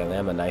 Not really.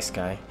 I'm a nice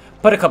guy.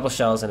 Put a couple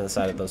shells into the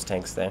side of those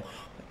tanks there.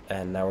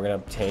 And now we're going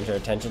to change our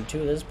attention to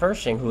this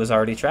Pershing, who was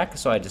already tracked.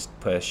 So I just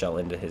put a shell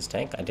into his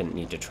tank. I didn't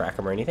need to track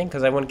him or anything,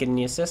 because I wouldn't get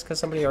any assist, because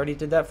somebody already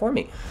did that for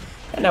me.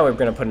 And now we're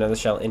going to put another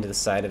shell into the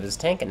side of his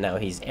tank. And now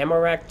he's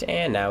ammo-wrecked,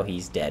 and now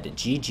he's dead.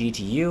 GG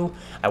to you.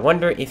 I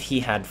wonder if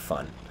he had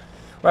fun.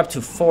 We're up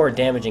to 4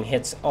 damaging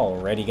hits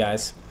already,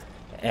 guys.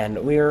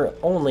 And we're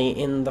only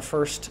in the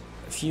first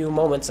few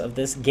moments of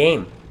this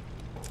game.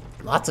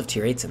 Lots of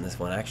tier 8s in this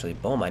one, actually.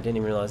 Boom, I didn't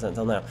even realize that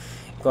until now.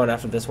 Going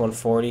after this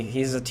 140.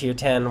 He's a tier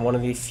 10, one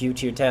of the few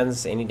tier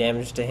 10s. Any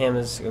damage to him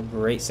is a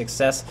great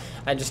success.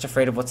 I'm just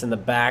afraid of what's in the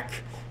back.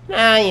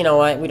 Nah, you know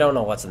what? We don't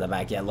know what's in the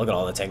back yet. Look at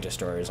all the tank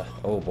destroyers.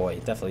 Oh boy,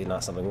 definitely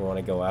not something we want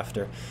to go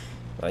after.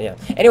 But yeah.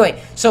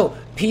 Anyway, so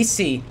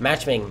PC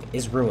matchmaking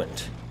is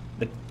ruined.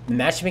 The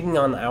matchmaking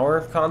on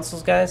our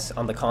consoles, guys,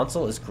 on the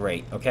console is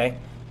great, okay?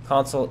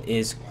 Console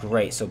is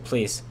great, so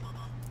please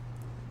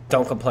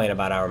don't complain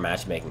about our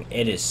matchmaking.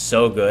 It is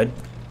so good.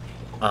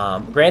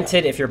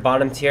 Granted, if you're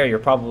bottom tier, you're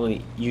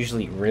probably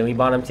usually really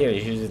bottom tier.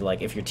 It's usually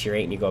like if you're tier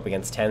 8 and you go up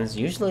against 10s,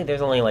 usually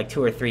there's only like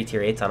 2 or 3 tier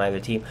 8s on either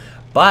team.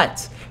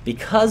 But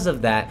because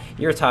of that,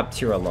 you're top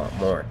tier a lot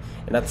more.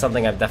 And that's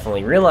something I've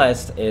definitely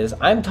realized is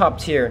I'm top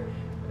tier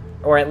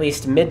or at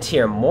least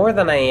mid-tier, more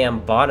than I am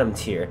bottom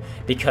tier,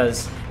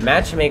 because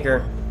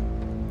Matchmaker,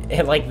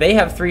 like, they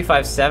have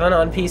 357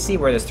 on PC,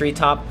 where there's 3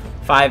 top,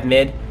 5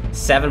 mid,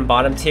 7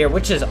 bottom tier,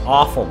 which is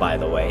awful, by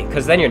the way,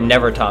 because then you're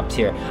never top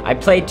tier. I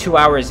played 2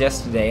 hours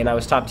yesterday, and I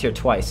was top tier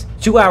twice.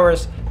 2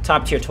 hours,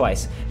 top tier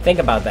twice. Think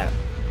about that.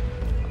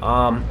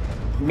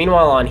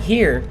 Meanwhile, on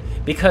here,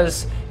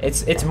 because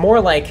it's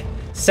more like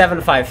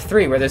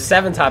 753, where there's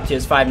 7 top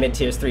tiers, 5 mid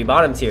tiers, 3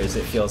 bottom tiers,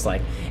 it feels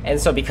like. And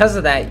so because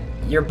of that,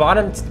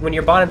 when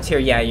you're bottom tier,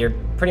 yeah, you're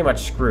pretty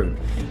much screwed.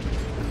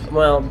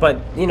 Well, but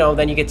you know,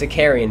 then you get to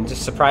carry and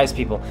just surprise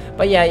people.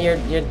 But yeah,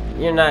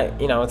 you're not,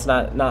 you know, it's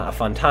not a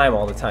fun time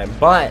all the time.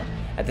 But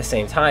at the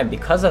same time,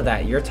 because of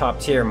that, you're top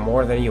tier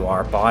more than you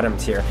are bottom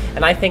tier,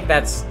 and I think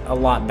that's a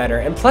lot better.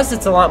 And plus,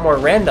 it's a lot more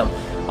random.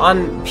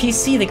 On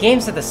PC, the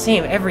games are the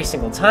same every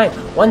single time.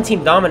 One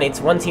team dominates,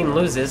 one team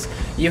loses.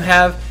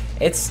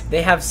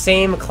 They have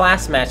same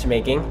class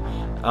matchmaking.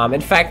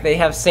 In fact, they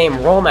have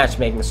same role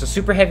matchmaking. So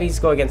super heavies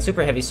go against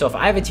super heavies. So if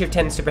I have a tier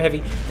 10 super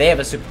heavy, they have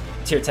a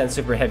tier 10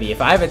 super heavy.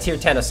 If I have a tier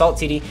 10 assault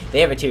TD,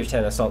 they have a tier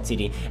 10 assault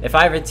TD. If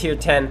I have a tier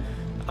 10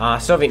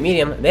 Soviet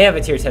medium, they have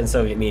a tier 10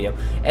 Soviet medium.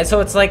 And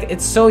so it's like,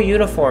 it's so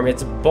uniform,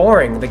 it's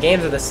boring. The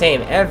games are the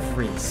same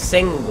every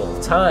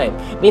single time.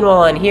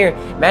 Meanwhile, on here,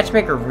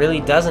 Matchmaker really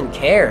doesn't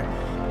care.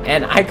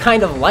 And I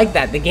kind of like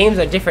that. The games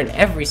are different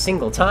every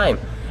single time.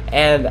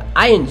 And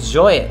I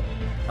enjoy it.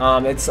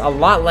 It's a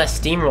lot less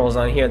steamrolls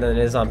on here than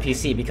it is on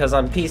PC, because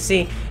on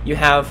PC you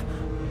have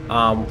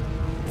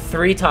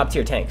 3 top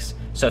tier tanks.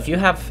 So if you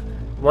have,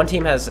 one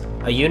team has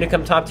a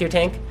Unicum top tier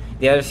tank,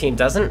 the other team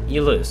doesn't,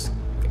 you lose.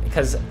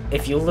 Because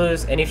if you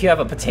lose, and if you have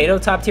a potato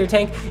top tier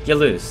tank, you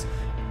lose.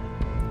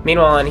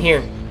 Meanwhile on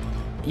here,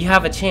 you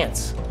have a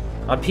chance.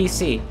 On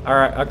PC,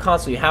 or a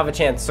console, you have a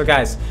chance. So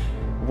guys,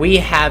 we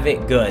have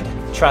it good.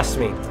 Trust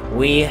me,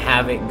 we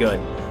have it good.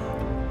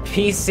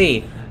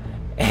 PC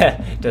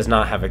does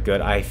not have it good.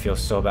 I feel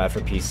so bad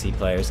for PC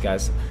players,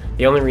 guys.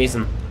 The only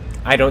reason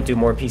I don't do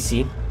more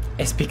PC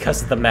is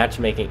because of the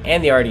matchmaking,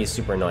 and the RD is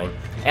super annoying,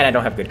 and I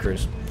don't have good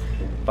crews.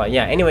 But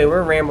yeah, anyway,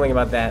 we're rambling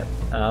about that.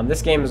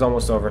 This game is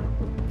almost over.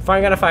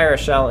 I'm gonna fire a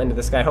shell into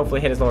this guy,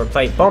 hopefully hit his lower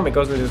plate. Boom, it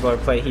goes into his lower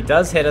plate. He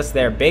does hit us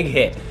there, big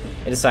hit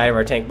in the side of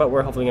our tank, but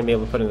we're hopefully gonna be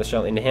able to put in the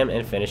shell into him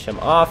and finish him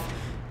off.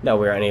 No,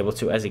 we're unable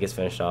to, as he gets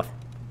finished off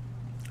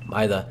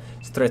by the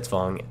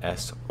Stridsvagn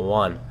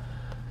S1,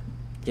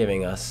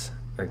 giving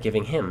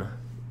him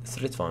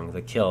Stridsvagn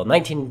the kill.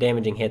 19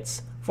 damaging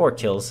hits, 4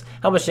 kills.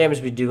 How much damage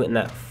did we do in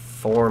that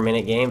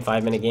 4-minute game,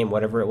 5-minute game,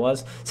 whatever it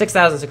was?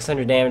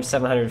 6,600 damage,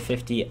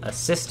 750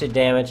 assisted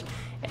damage,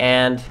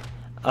 and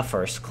a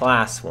first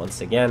class. Once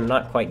again,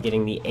 not quite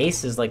getting the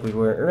aces like we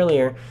were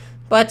earlier,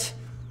 but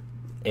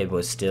it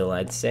was still,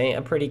 I'd say,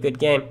 a pretty good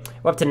game.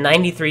 We're up to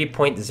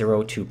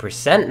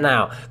 93.02%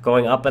 now,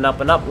 going up and up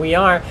and up we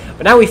are.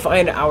 But now we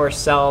find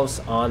ourselves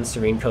on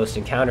Serene Coast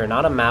Encounter,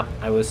 not a map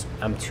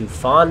I'm too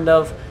fond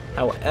of.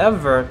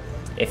 However,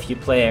 if you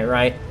play it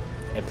right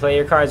and play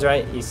your cards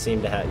right, you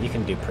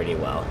can do pretty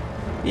well.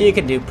 You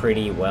can do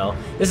pretty well.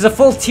 This is a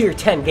full tier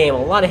 10 game,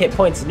 a lot of hit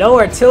points, no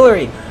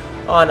artillery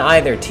on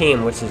either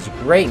team, which is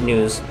great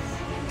news,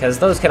 because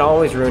those can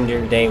always ruin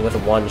your day with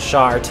one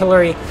shot.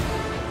 Artillery,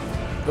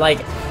 like,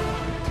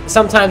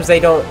 sometimes they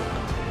don't,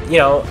 you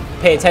know,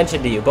 pay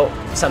attention to you, but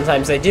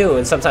sometimes they do,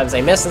 and sometimes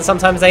they miss, and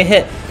sometimes they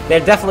hit. They're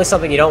definitely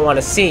something you don't want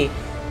to see,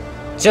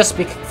 just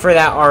for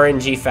that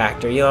RNG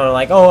factor. You know,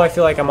 like, oh, I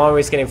feel like I'm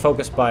always getting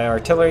focused by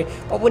artillery.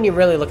 But when you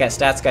really look at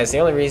stats, guys, the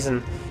only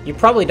reason you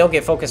probably don't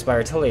get focused by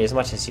artillery as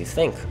much as you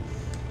think,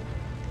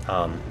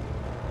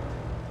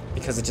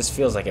 because it just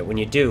feels like it when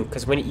you do,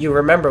 because when you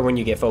remember when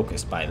you get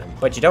focused by them,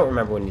 but you don't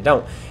remember when you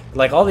don't.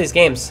 Like all these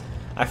games,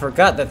 I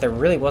forgot that there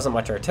really wasn't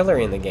much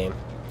artillery in the game,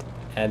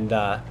 and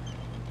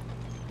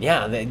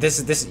yeah,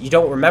 this you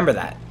don't remember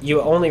that.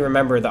 You only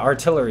remember the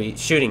artillery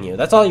shooting you.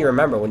 That's all you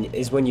remember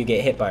when you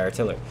get hit by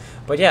artillery.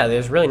 But yeah,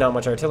 there's really not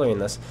much artillery in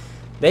this.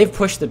 They've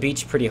pushed the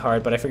beach pretty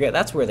hard, but I forget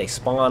that's where they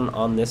spawn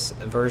on this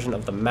version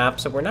of the map,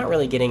 so we're not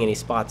really getting any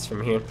spots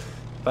from here.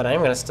 But I'm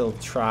going to still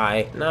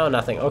try. No,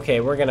 nothing.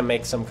 Okay, we're going to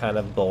make some kind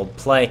of bold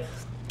play.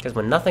 Because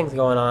when nothing's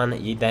going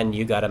on, then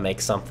you got to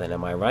make something.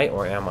 Am I right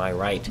or am I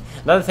right?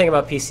 Another thing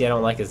about PC I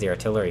don't like is the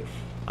artillery.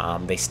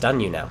 They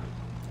stun you now.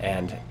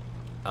 And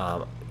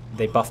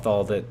they buffed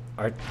all the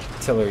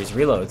artillery's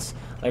reloads.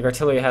 Like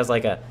artillery has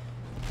like a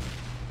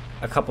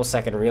couple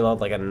second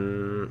reload, like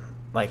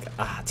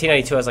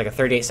T92 has like a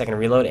 38-second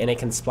reload, and it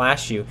can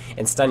splash you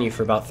and stun you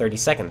for about 30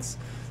 seconds.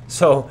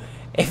 So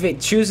if it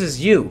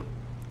chooses you,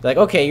 like,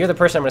 okay, you're the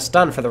person I'm going to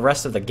stun for the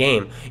rest of the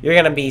game. You're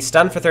going to be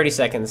stunned for 30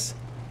 seconds,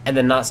 and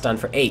then not stunned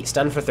for 8.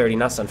 Stunned for 30,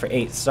 not stunned for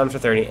 8. Stunned for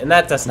 30. And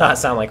that does not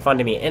sound like fun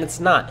to me. And it's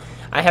not.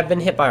 I have been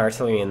hit by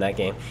artillery in that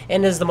game.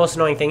 And it is the most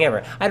annoying thing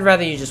ever. I'd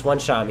rather you just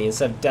one-shot me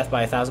instead of death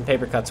by 1,000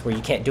 paper cuts where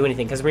you can't do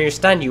anything. Because when you're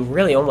stunned, you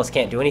really almost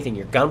can't do anything.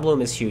 Your gun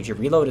bloom is huge. Your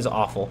reload is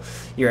awful.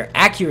 Your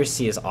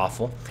accuracy is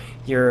awful.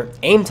 Your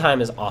aim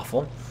time is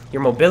awful.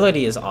 Your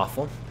mobility is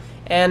awful.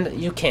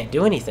 And you can't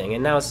do anything.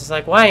 And now it's just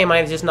like, why am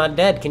I just not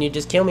dead? Can you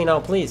just kill me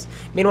now, please?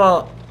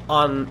 Meanwhile,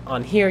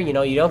 on here, you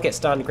know, you don't get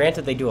stunned.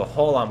 Granted, they do a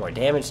whole lot more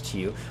damage to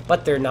you,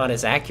 but they're not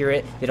as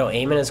accurate. They don't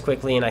aim in as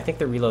quickly, and I think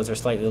the reloads are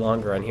slightly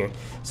longer on here.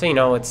 So, you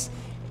know, it's...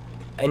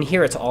 And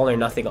here it's all or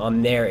nothing.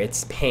 On there,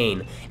 it's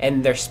pain.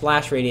 And their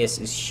splash radius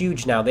is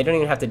huge now. They don't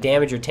even have to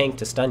damage your tank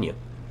to stun you.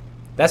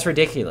 That's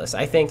ridiculous.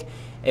 I think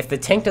if the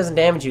tank doesn't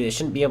damage you, they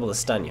shouldn't be able to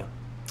stun you.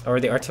 Or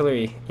the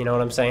artillery, you know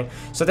what I'm saying?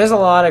 So there's a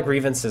lot of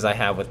grievances I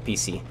have with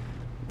PC.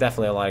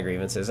 Definitely a lot of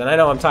grievances. And I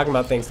know I'm talking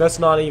about things that's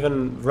not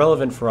even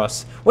relevant for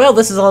us. Well,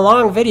 this is a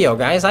long video,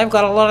 guys. I've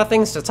got a lot of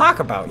things to talk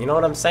about. You know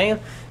what I'm saying?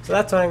 So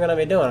that's what I'm going to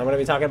be doing. I'm going to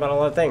be talking about a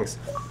lot of things.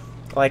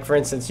 Like, for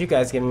instance, you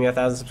guys giving me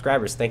 1,000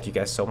 subscribers. Thank you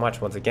guys so much.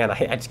 Once again,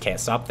 I just can't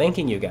stop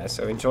thanking you guys.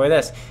 So enjoy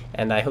this.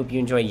 And I hope you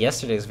enjoyed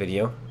yesterday's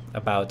video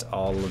about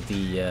all of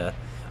the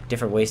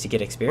different ways to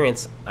get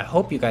experience. I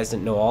hope you guys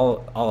didn't know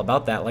all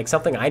about that. Like,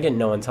 something I didn't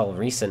know until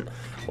recent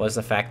was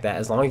the fact that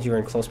as long as you're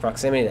in close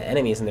proximity to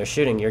enemies and they're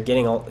shooting, you're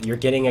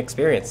getting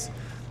experience.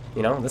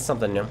 You know, that's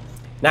something new.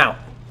 Now,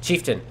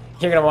 Chieftain,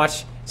 you're going to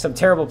watch some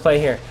terrible play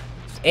here.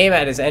 Aim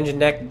at his engine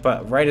deck,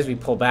 but right as we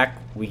pull back,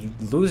 we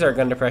lose our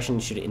gun depression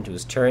and shoot it into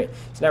his turret.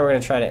 So now we're going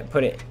to try to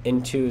put it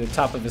into the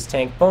top of his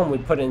tank. Boom, we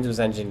put it into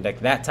his engine deck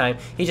that time.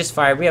 He just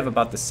fired. We have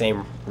about the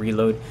same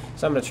reload.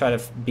 So I'm going to try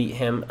to beat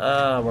him.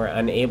 We're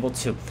unable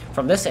to.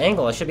 From this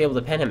angle, I should be able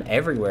to pin him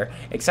everywhere,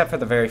 except for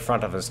the very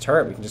front of his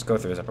turret. We can just go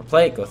through his upper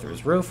plate, go through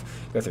his roof,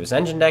 go through his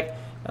engine deck.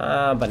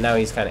 But now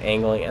he's kind of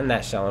angling, and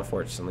that shell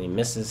unfortunately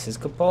misses his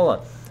cupola.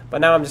 But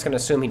now I'm just going to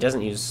assume he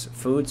doesn't use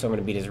food, so I'm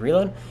going to beat his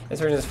reload. And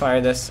so we're going to just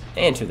fire this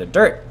into the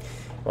dirt.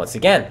 Once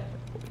again,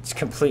 it's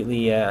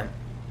completely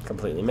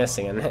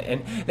missing.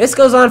 And this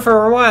goes on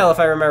for a while, if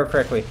I remember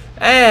correctly.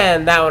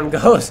 And that one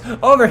goes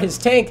over his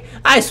tank.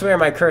 I swear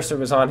my cursor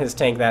was on his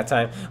tank that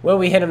time. Will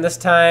we hit him this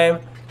time?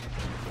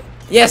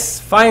 Yes,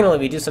 finally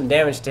we do some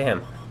damage to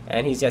him.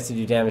 And he's yet to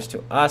do damage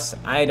to us.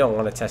 I don't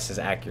want to test his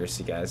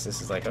accuracy, guys.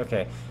 This is like,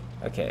 okay.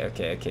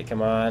 Okay,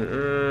 come on.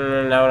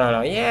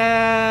 No.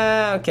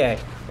 Yeah, okay.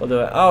 We'll do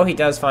it. Oh, he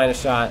does find a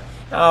shot.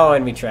 Oh,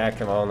 and we tracked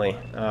him only.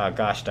 Oh,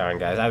 gosh darn,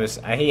 guys.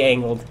 He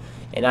angled,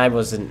 and I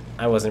wasn't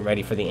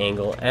ready for the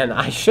angle. And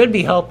I should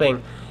be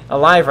helping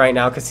alive right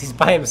now because he's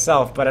by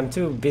himself, but I'm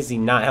too busy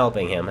not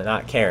helping him and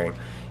not caring.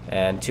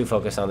 And too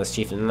focused on this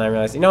chieftain. And then I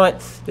realized, you know what?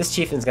 This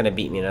chieftain's gonna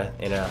beat me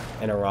in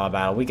a raw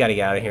battle. We gotta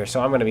get out of here.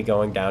 So I'm gonna be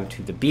going down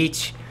to the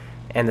beach.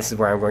 And this is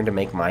where I'm going to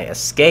make my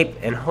escape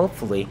and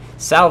hopefully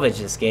salvage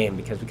this game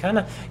because we kind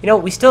of, you know,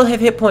 we still have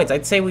hit points.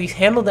 I'd say we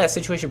handled that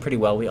situation pretty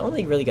well. We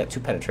only really got 2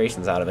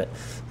 penetrations out of it,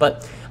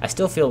 but I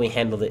still feel we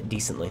handled it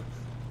decently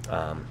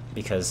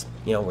because,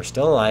 you know, we're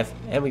still alive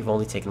and we've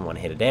only taken 1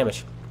 hit of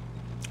damage.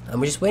 And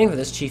we're just waiting for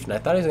this chieftain. I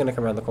thought he was going to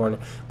come around the corner,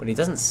 but he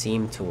doesn't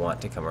seem to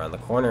want to come around the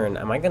corner. And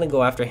am I going to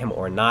go after him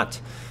or not?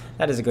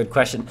 That is a good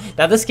question.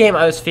 Now, this game,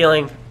 I was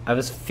feeling my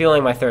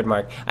 3rd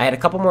mark. I had a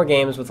couple more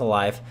games with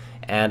alive,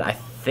 and I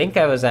think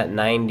I was at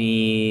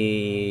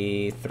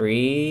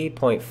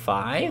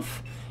 93.5.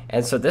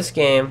 And so this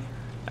game,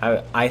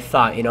 I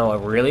thought, you know, a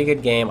really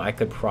good game, I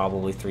could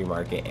probably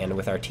 3-mark it. And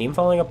with our team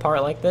falling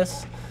apart like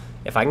this,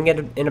 if I can get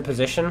in a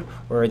position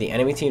where the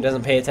enemy team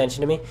doesn't pay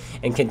attention to me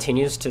and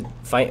continues to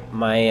fight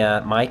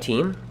my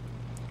team,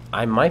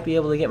 I might be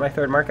able to get my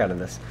 3rd mark out of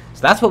this.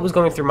 So that's what was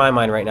going through my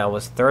mind right now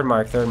was 3rd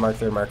mark,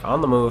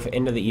 on the move,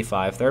 into the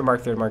E5,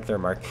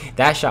 3rd mark.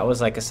 That shot was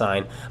like a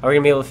sign. Are we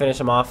going to be able to finish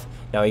him off?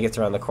 Now he gets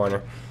around the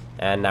corner.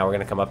 And now we're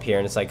going to come up here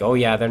and it's like, oh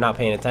yeah, they're not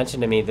paying attention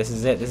to me. This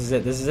is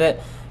it.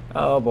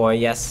 Oh boy,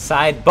 yes,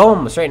 side,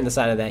 boom, straight in the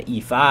side of that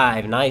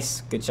E5.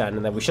 Nice, good shot.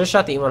 And then we should have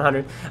shot the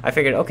E100. I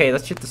figured, okay,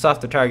 let's shoot the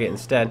softer target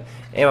instead.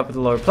 Aim up at the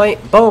lower plate,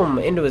 boom,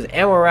 into his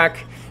ammo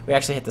rack. We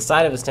actually hit the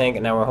side of his tank,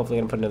 and now we're hopefully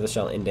going to put another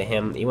shell into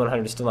him. The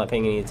E100 is still not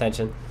paying any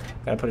attention.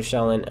 Gotta put a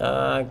shell in.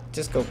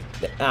 Just go.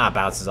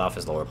 Bounces off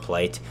his lower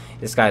plate.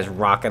 This guy's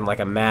rocking like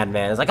a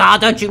madman. It's like,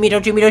 don't shoot me.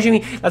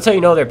 That's how you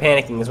know they're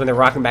panicking, is when they're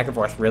rocking back and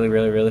forth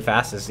really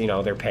fast, is, you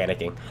know, they're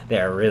panicking.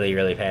 They're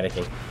really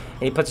panicking.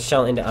 And he puts a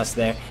shell into us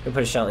there. We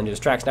put a shell into his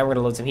tracks. Now we're going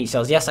to load some heat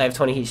shells. Yes, I have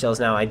 20 heat shells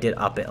now. I did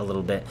up it a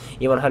little bit.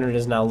 E100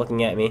 is now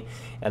looking at me.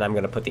 And I'm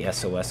going to put the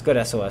SOS,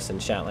 good SOS, and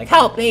shout like,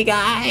 help me,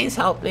 guys,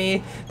 help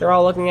me. They're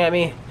all looking at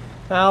me.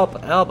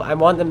 Help. I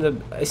want them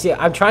to... See,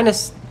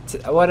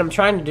 what I'm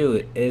trying to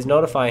do is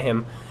notify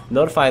them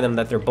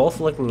that they're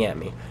both looking at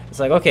me. It's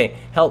like, okay,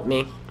 help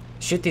me.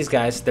 Shoot these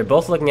guys. They're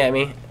both looking at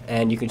me.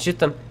 And you can shoot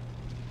them.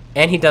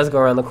 And he does go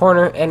around the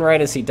corner, and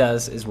right as he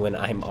does is when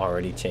I'm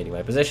already changing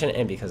my position,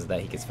 and because of that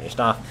he gets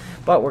finished off.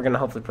 But we're going to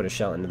hopefully put a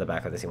shell into the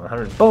back of the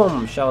C100.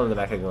 Boom! Shell in the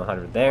back of the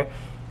 100 there.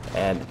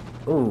 And,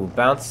 ooh,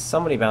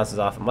 somebody bounces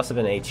off. It must have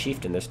been a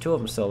chieftain. There's 2 of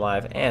them still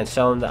alive. And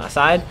shell in the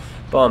side.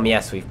 Boom,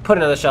 yes, we've put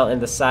another shell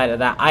in the side of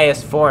that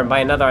IS-4, and by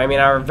another, I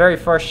mean our very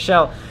first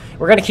shell.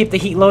 We're going to keep the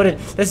heat loaded.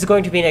 This is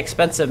going to be an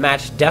expensive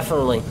match,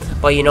 definitely.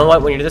 But you know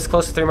what? When you're this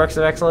close to 3 marks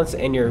of excellence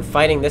and you're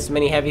fighting this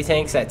many heavy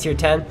tanks at tier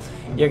 10,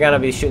 you're going to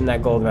be shooting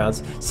that gold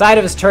rounds. Side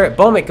of his turret,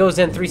 boom, it goes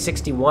in.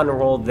 361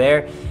 rolled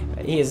there.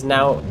 He is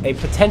now a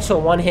potential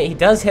 1 hit. He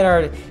does hit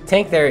our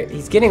tank there.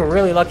 He's getting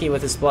really lucky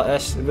with his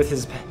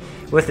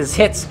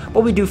hits,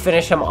 but we do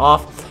finish him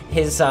off.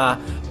 His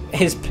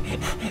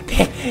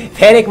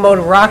Panic mode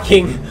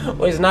rocking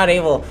was not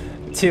able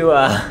to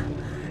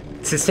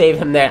save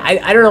him there.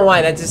 I don't know why.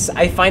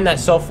 I find that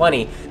so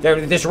funny.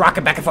 They're just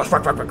rocking back and forth.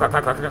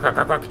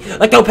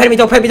 Like, don't panic me,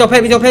 don't panic me, don't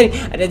panic me, don't panic me.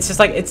 And it's just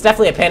like, it's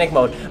definitely a panic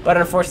mode. But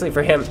unfortunately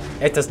for him,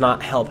 it does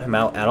not help him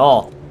out at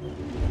all.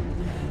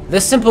 The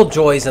simple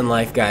joys in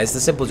life, guys. The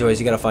simple joys,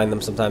 you gotta find them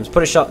sometimes.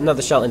 Put a shell,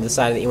 another shell into the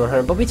side of the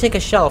E100, but we take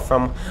a shell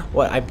from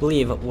what I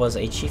believe was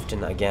a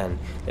chieftain again.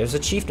 There's a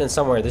chieftain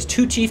somewhere. There's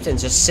two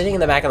chieftains just sitting in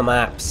the back of the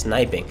map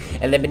sniping,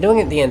 and they've been doing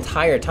it the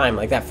entire time.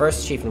 Like that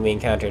first chieftain we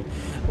encountered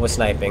was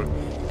sniping,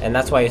 and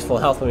that's why he's full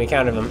health when we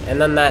encountered him. And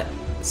then that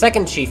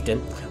second chieftain,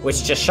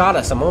 which just shot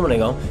us a moment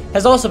ago,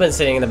 has also been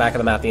sitting in the back of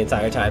the map the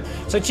entire time.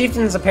 So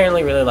chieftains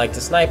apparently really like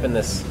to snipe in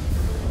this.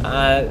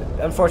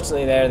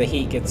 Unfortunately there, the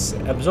heat gets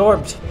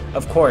absorbed,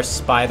 of course,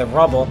 by the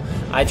rubble.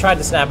 I tried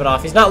to snap it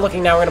off. He's not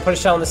looking now. We're going to put a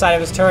shell on the side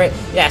of his turret.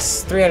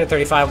 Yes,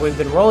 335. We've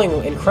been rolling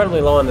incredibly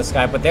low in this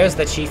guy, but there's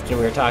the chieftain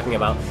we were talking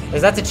about.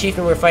 Is that the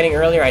chieftain we were fighting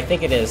earlier? I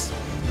think it is,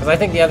 because I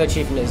think the other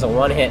chieftain is a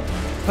one-hit.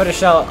 Put a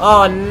shell.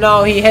 Oh,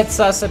 no, he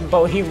hits us,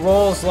 but he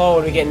rolls low,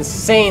 and we get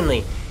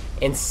insanely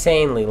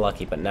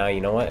lucky. But now,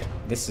 you know what?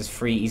 This is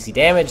free, easy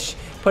damage.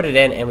 Put it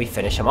in, and we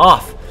finish him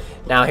off.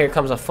 Now here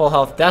comes a full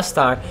health Death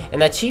Star,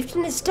 and that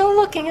chieftain is still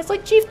looking. It's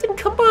like, chieftain,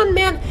 come on,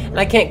 man. And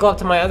I can't go up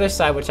to my other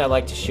side, which I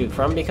like to shoot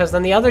from, because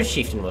then the other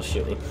chieftain will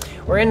shoot me.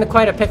 We're in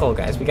quite a pickle,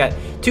 guys. We got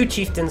two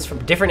chieftains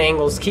from different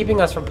angles, keeping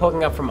us from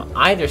poking up from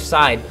either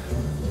side.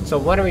 So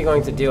what are we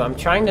going to do? I'm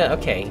trying to,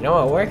 okay, you know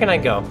what, where can I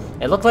go?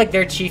 It looked like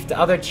their the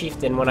other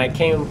chieftain, when I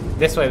came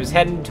this way, was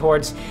heading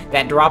towards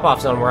that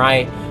drop-off zone where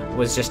I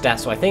was just at.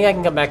 So I think I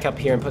can come back up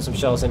here and put some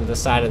shells into the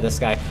side of this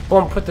guy.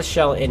 Boom, put the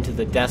shell into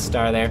the Death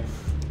Star there.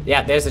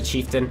 Yeah, there's a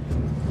chieftain.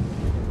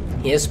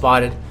 He is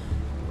spotted,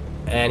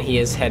 and he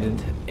is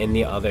headed in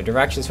the other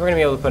direction. So we're going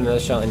to be able to put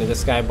another shell into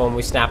this guy. Boom,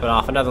 we snap it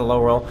off. Another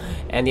low roll,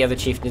 and the other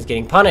chieftain is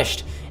getting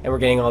punished. And we're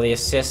getting all the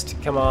assist.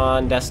 Come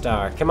on, Death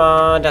Star. Come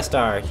on, Death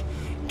Star.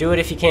 Do it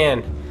if you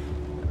can.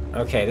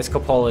 Okay, this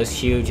cupola is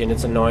huge, and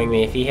it's annoying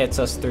me. If he hits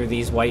us through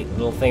these white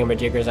little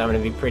thingamajiggers, I'm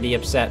going to be pretty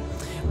upset.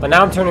 But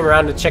now I'm turning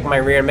around to check my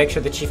rear and make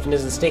sure the chieftain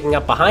isn't staking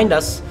up behind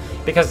us,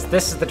 because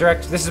this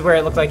is where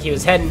it looked like he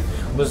was heading,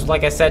 was,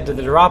 like I said, to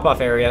the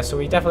drop-off area. So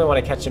we definitely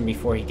want to catch him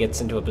before he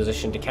gets into a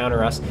position to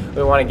counter us.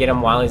 We want to get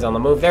him while he's on the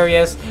move. There he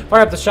is.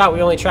 Fire up the shot.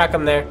 We only track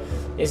him there.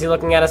 Is he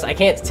looking at us? I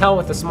can't tell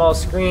with the small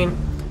screen,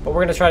 but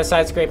we're going to try to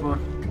side scrape him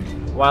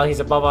while he's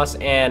above us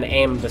and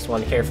aim this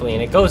one carefully,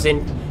 and it goes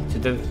into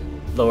the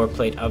lower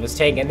plate of his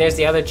tank. And there's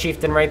the other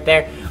chieftain right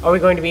there. Are we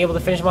going to be able to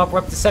finish him off? We're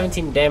up to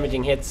 17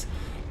 damaging hits,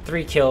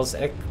 3 kills,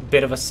 and a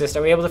bit of assist.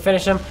 Are we able to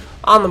finish him?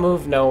 On the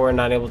move? No, we're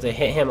not able to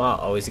hit him.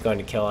 Oh, is he going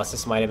to kill us?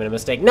 This might have been a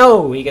mistake.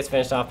 No! He gets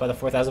finished off by the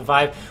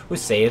 4005, who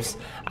saves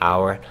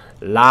our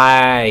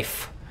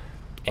life.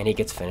 And he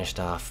gets finished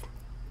off.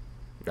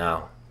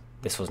 Now,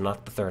 this was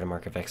not the third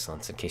mark of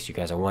excellence, in case you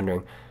guys are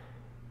wondering.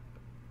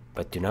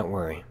 But do not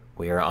worry.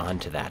 We are on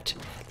to that.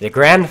 The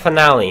grand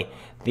finale.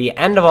 The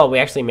end of all. We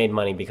actually made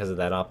money because of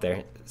that op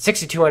there.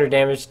 6,200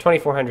 damage,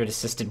 2,400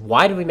 assisted.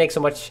 Why did we make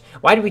so much?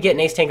 Why did we get an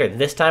ace tanker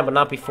this time but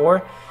not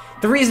before?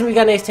 The reason we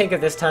got an ace tanker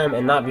this time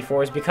and not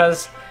before is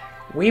because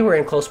we were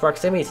in close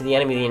proximity to the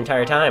enemy the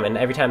entire time, and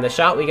every time they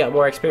shot, we got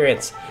more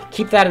experience.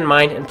 Keep that in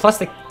mind. And plus,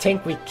 the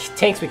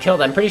tanks we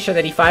killed, I'm pretty sure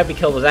that E5 we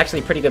killed was actually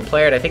a pretty good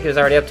player, and I think he was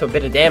already up to a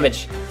bit of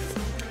damage.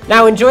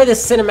 Now, enjoy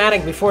this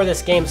cinematic before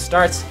this game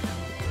starts,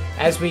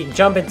 as we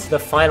jump into the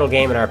final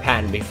game in our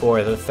Patton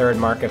before the third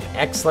mark of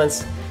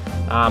excellence.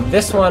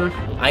 This one,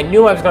 I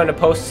knew I was going to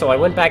post, so I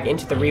went back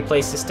into the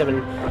replay system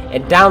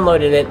and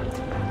downloaded it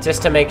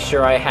just to make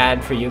sure I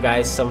had for you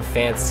guys some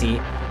fancy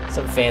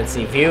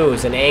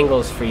views and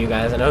angles for you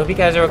guys. And I hope you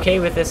guys are okay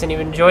with this and you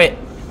enjoy it.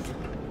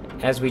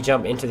 As we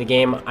jump into the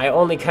game, I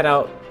only cut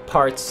out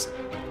parts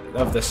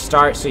of the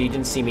start so you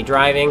didn't see me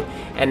driving,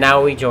 and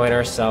now we join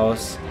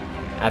ourselves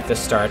at the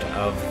start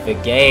of the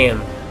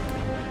game.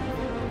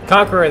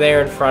 Conqueror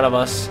there in front of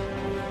us.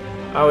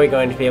 Are we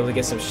going to be able to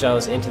get some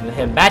shells into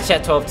him?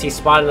 Batchat 12T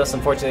spotted us,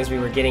 unfortunately, as we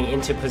were getting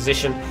into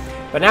position.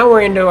 But now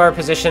we're into our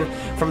position.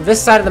 From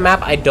this side of the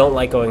map, I don't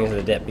like going into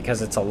the dip,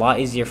 because it's a lot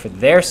easier for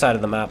their side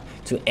of the map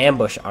to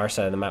ambush our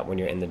side of the map when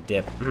you're in the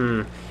dip.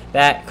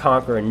 That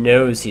Conqueror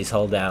knows he's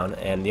hull down,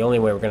 and the only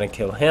way we're going to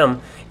kill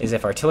him is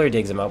if artillery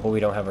digs him out, but we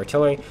don't have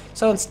artillery.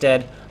 So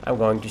instead, I'm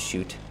going to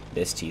shoot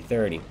this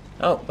T-30.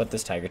 Oh, but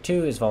this Tiger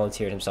 2 has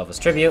volunteered himself as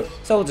tribute,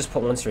 so we'll just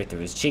put one straight through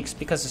his cheeks,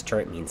 because his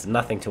turret means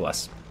nothing to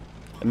us.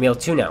 Emil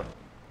 2 now,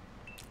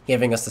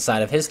 giving us the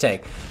side of his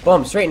tank.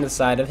 Boom, straight into the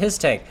side of his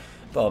tank.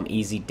 Boom,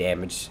 easy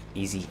damage,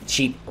 easy,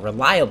 cheap,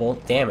 reliable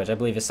damage. I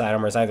believe his side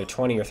armor is either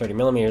 20 or 30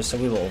 millimeters, so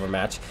we will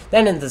overmatch.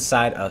 Then into the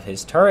side of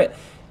his turret,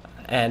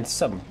 and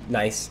some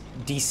nice,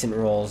 decent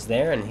rolls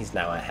there, and he's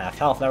now at half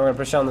health. Now we're going to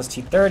push on this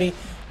T-30,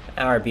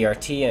 our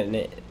BRT, and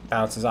it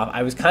bounces off.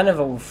 I was kind of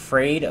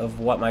afraid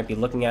of what might be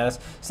looking at us,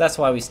 so that's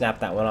why we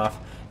snapped that one off.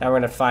 Now we're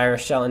going to fire a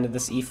shell into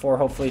this E4,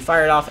 hopefully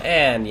fire it off,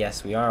 and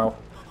yes, we are.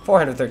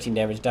 413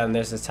 damage done.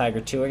 There's this Tiger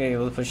 2. We're going to be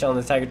able to put a shell in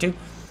the Tiger 2.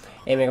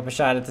 Aiming up a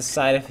shot at the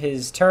side of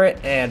his turret.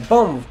 And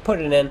boom,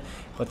 put it in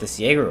with the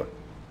Siegeru.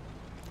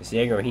 This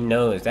Jaeger, he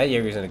knows. That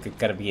Jaeger's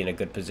gotta be in a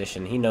good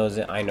position. He knows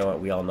it. I know it.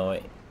 We all know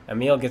it.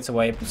 Emil gets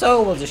away.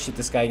 So we'll just shoot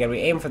this guy again. We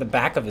aim for the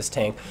back of his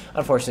tank.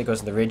 Unfortunately, it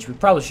goes in the ridge. We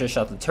probably should have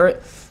shot the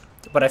turret.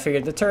 But I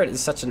figured the turret is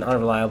such an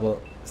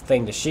unreliable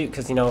thing to shoot.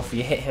 Because, you know, if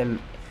you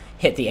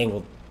hit the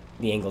angled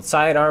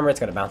side armor, it's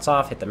going to bounce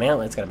off. Hit the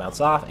mantle, it's going to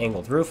bounce off.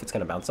 Angled roof, it's going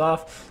to bounce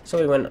off. So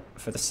we went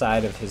for the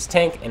side of his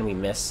tank, and we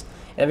miss.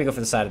 And then we go for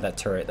the side of that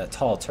turret, that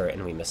tall turret,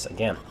 and we miss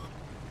again.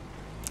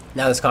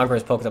 Now this Conqueror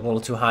is poked up a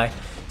little too high,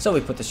 so we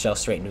put the shell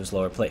straight into his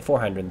lower plate.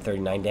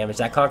 439 damage.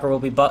 That Conqueror will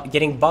be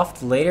getting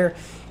buffed later,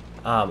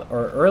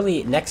 or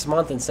early next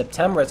month in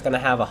September. It's going to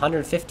have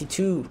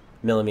 152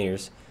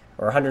 millimeters,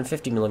 or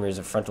 150 millimeters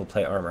of frontal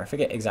plate armor. I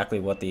forget exactly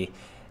what the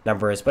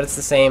number is, but it's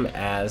the same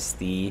as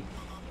the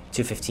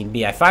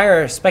 215B. I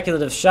fire a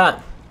speculative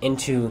shot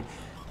into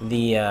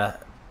the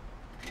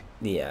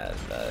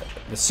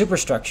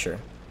superstructure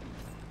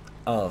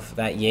of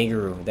that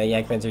Jaeger, that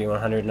Jagdpanzer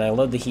 100, and I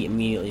load the heat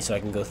immediately so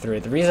I can go through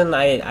it. The reason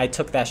I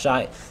took that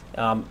shot,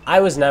 I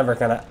was never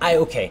gonna, I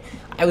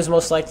was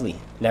most likely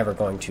never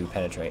going to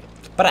penetrate.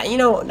 But,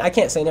 I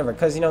can't say never,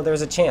 because,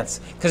 there's a chance.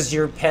 Because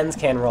your pens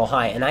can roll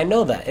high, and I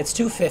know that. It's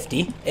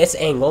 250, it's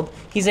angled,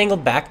 he's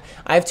angled back,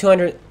 I have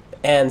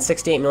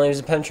 268 millimeters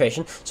of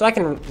penetration, so I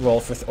can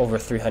roll for over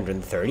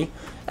 330.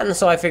 And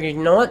so I figured,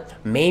 you know what?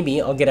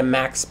 Maybe I'll get a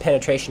max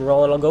penetration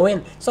roll and I'll go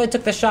in. So I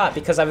took the shot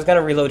because I was going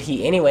to reload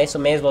heat anyway, so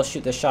may as well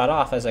shoot the shot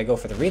off as I go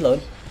for the reload,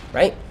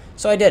 right?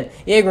 So I did.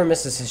 Jaeger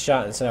misses his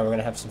shot, and so now we're going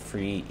to have some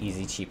free,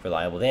 easy, cheap,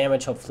 reliable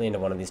damage, hopefully into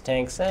one of these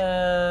tanks.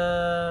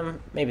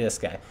 Maybe this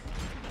guy.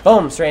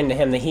 Boom! Straight into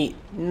him. The heat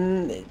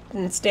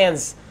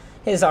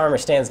his armor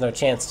stands no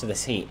chance to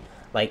this heat,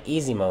 like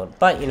easy mode.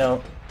 But,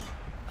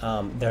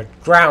 the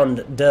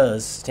ground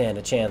does stand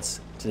a chance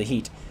to the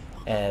heat,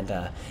 and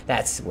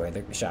that's where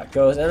the shot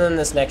goes. And then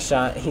this next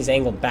shot, he's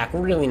angled back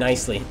really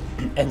nicely,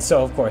 and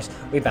so of course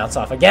we bounce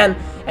off again.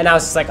 And now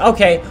it's just like,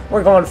 okay,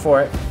 we're going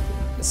for it.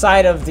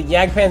 Side of the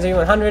Jagdpanzer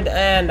 100,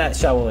 and that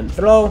shot will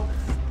throw,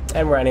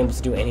 and we're unable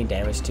to do any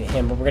damage to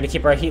him. But we're gonna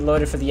keep our heat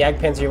loaded for the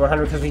Jagdpanzer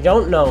 100 because we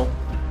don't know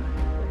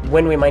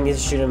when we might need to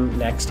shoot him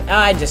next.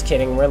 Just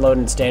kidding. We're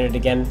loading standard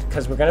again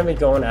because we're gonna be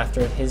going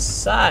after his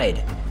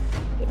side.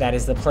 That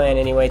is the plan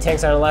anyway.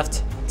 Tanks on our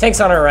left, tanks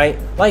on our right.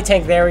 Light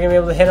tank there, we're gonna be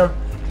able to hit him.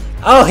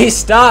 Oh, he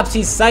stops,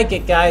 he's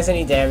psychic, guys, and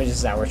he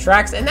damages our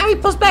tracks. And now he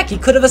pulls back. He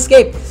could have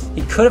escaped.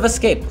 He could have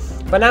escaped.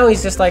 But now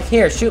he's just like,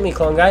 here, shoot me,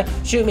 clone guy,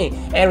 shoot me.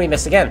 And we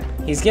miss again.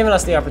 He's given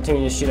us the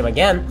opportunity to shoot him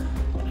again.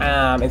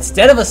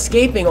 Instead of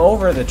escaping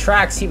over the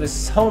tracks, he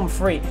was home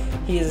free.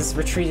 He is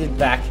retreated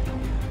back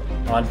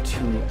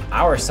onto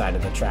our side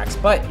of the tracks.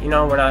 But,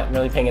 we're not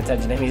really paying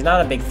attention to him. He's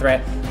not a big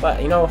threat. But,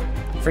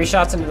 free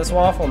shots into this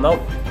waffle?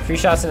 Nope. Free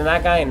shots into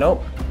that guy?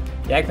 Nope.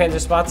 Jagdpanzer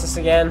spots us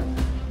again.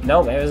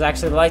 Nope. It was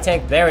actually the light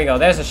tank. There we go.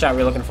 There's the shot we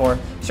were looking for.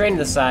 Straight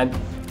into the side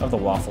of the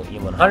waffle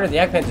E100. The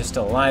Jagdpanzer's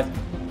still alive.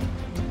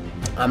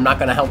 I'm not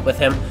going to help with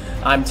him.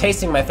 I'm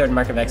tasting my third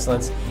mark of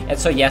excellence, and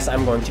so yes,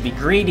 I'm going to be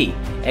greedy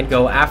and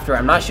go after.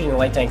 I'm not shooting the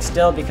light tank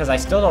still because I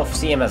still don't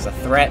see him as a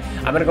threat.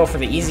 I'm going to go for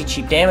the easy,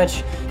 cheap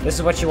damage. This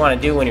is what you want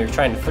to do when you're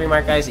trying to free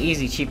mark, guys.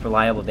 Easy, cheap,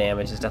 reliable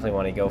damage is definitely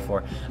what I go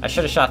for. I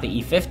should have shot the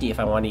E50 if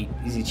I wanted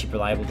easy, cheap,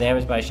 reliable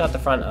damage, but I shot the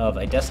front of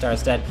a Death Star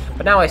instead.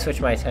 But now I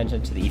switch my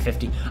attention to the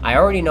E50. I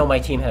already know my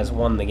team has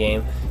won the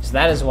game, so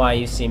that is why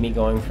you see me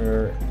going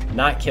for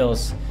not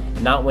kills,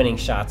 not winning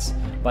shots,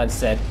 but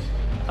instead,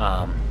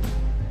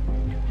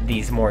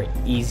 these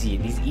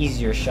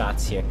easier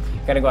shots here.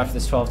 Gotta go after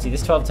this 12T.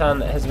 This 12-ton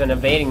has been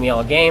evading me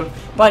all game,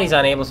 but he's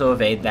unable to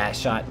evade that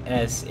shot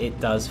as it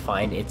does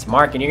find its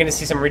mark. And you're gonna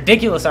see some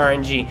ridiculous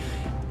RNG.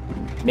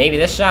 Maybe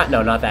this shot?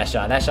 No, not that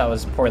shot. That shot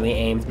was poorly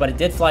aimed, but it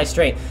did fly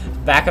straight.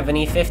 Back of an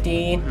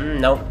E50?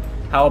 Nope.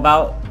 How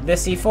about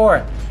this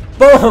E4?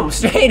 Boom!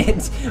 Straight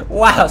into,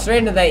 wow, straight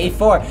into that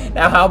E4.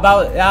 Now how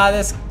about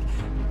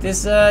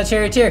this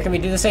charioteer? Can we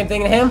do the same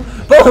thing to him?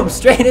 Boom!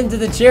 Straight into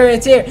the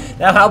charioteer.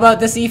 Now how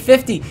about this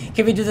E50?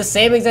 Can we do the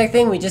same exact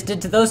thing we just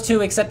did to those two,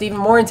 except even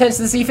more intense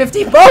to this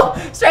E50?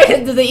 Boom! Straight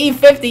into the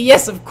E50.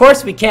 Yes, of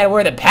course we can.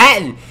 We're the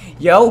Patton,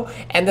 yo.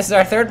 And this is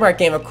our third mark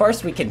game. Of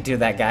course we can do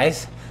that,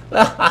 guys.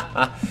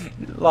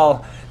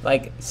 Lol.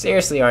 Like,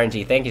 seriously,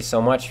 RNG, thank you so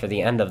much for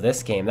the end of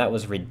this game. That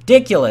was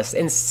ridiculous.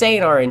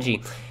 Insane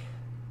RNG.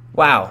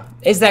 Wow.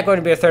 Is that going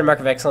to be a third mark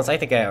of excellence? I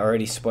think I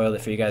already spoiled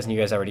it for you guys, and you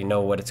guys already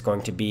know what it's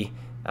going to be.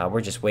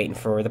 We're just waiting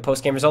for the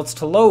post-game results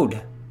to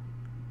load.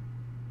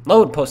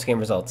 Load post-game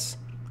results.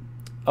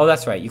 Oh,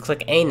 that's right. You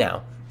click A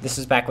now. This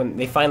is back when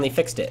they finally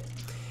fixed it.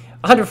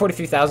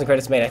 143,000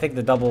 credits made. I think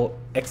the double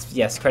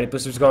credit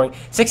booster was going.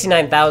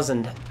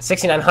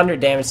 6,900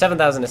 damage,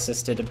 7,000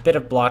 assisted, a bit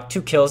of block,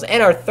 2 kills,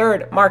 and our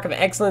third mark of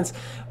excellence,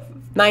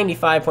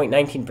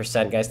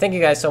 95.19%, guys. Thank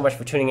you guys so much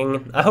for tuning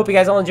in. I hope you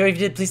guys all enjoyed.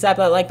 If you did, please tap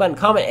that like button,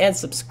 comment, and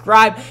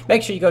subscribe.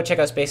 Make sure you go check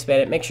out Space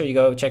Bandit. Make sure you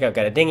go check out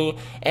GotADingy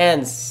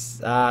and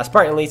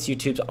Spartan Elite's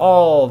YouTubes.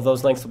 All of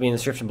those links will be in the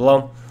description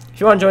below.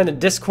 If you want to join the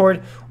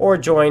Discord or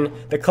join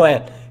the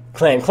Clan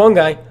Clone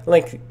Guy,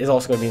 link is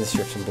also going to be in the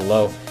description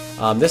below.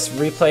 This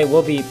replay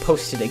will be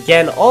posted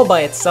again all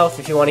by itself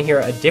if you want to hear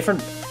a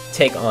different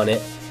take on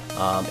it.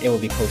 it will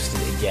be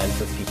posted again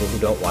for people who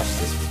don't watch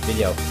this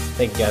video.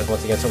 Thank you guys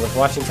once again so much for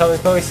watching. Tell me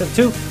if you sub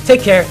 2.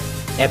 Take care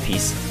and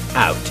peace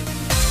out.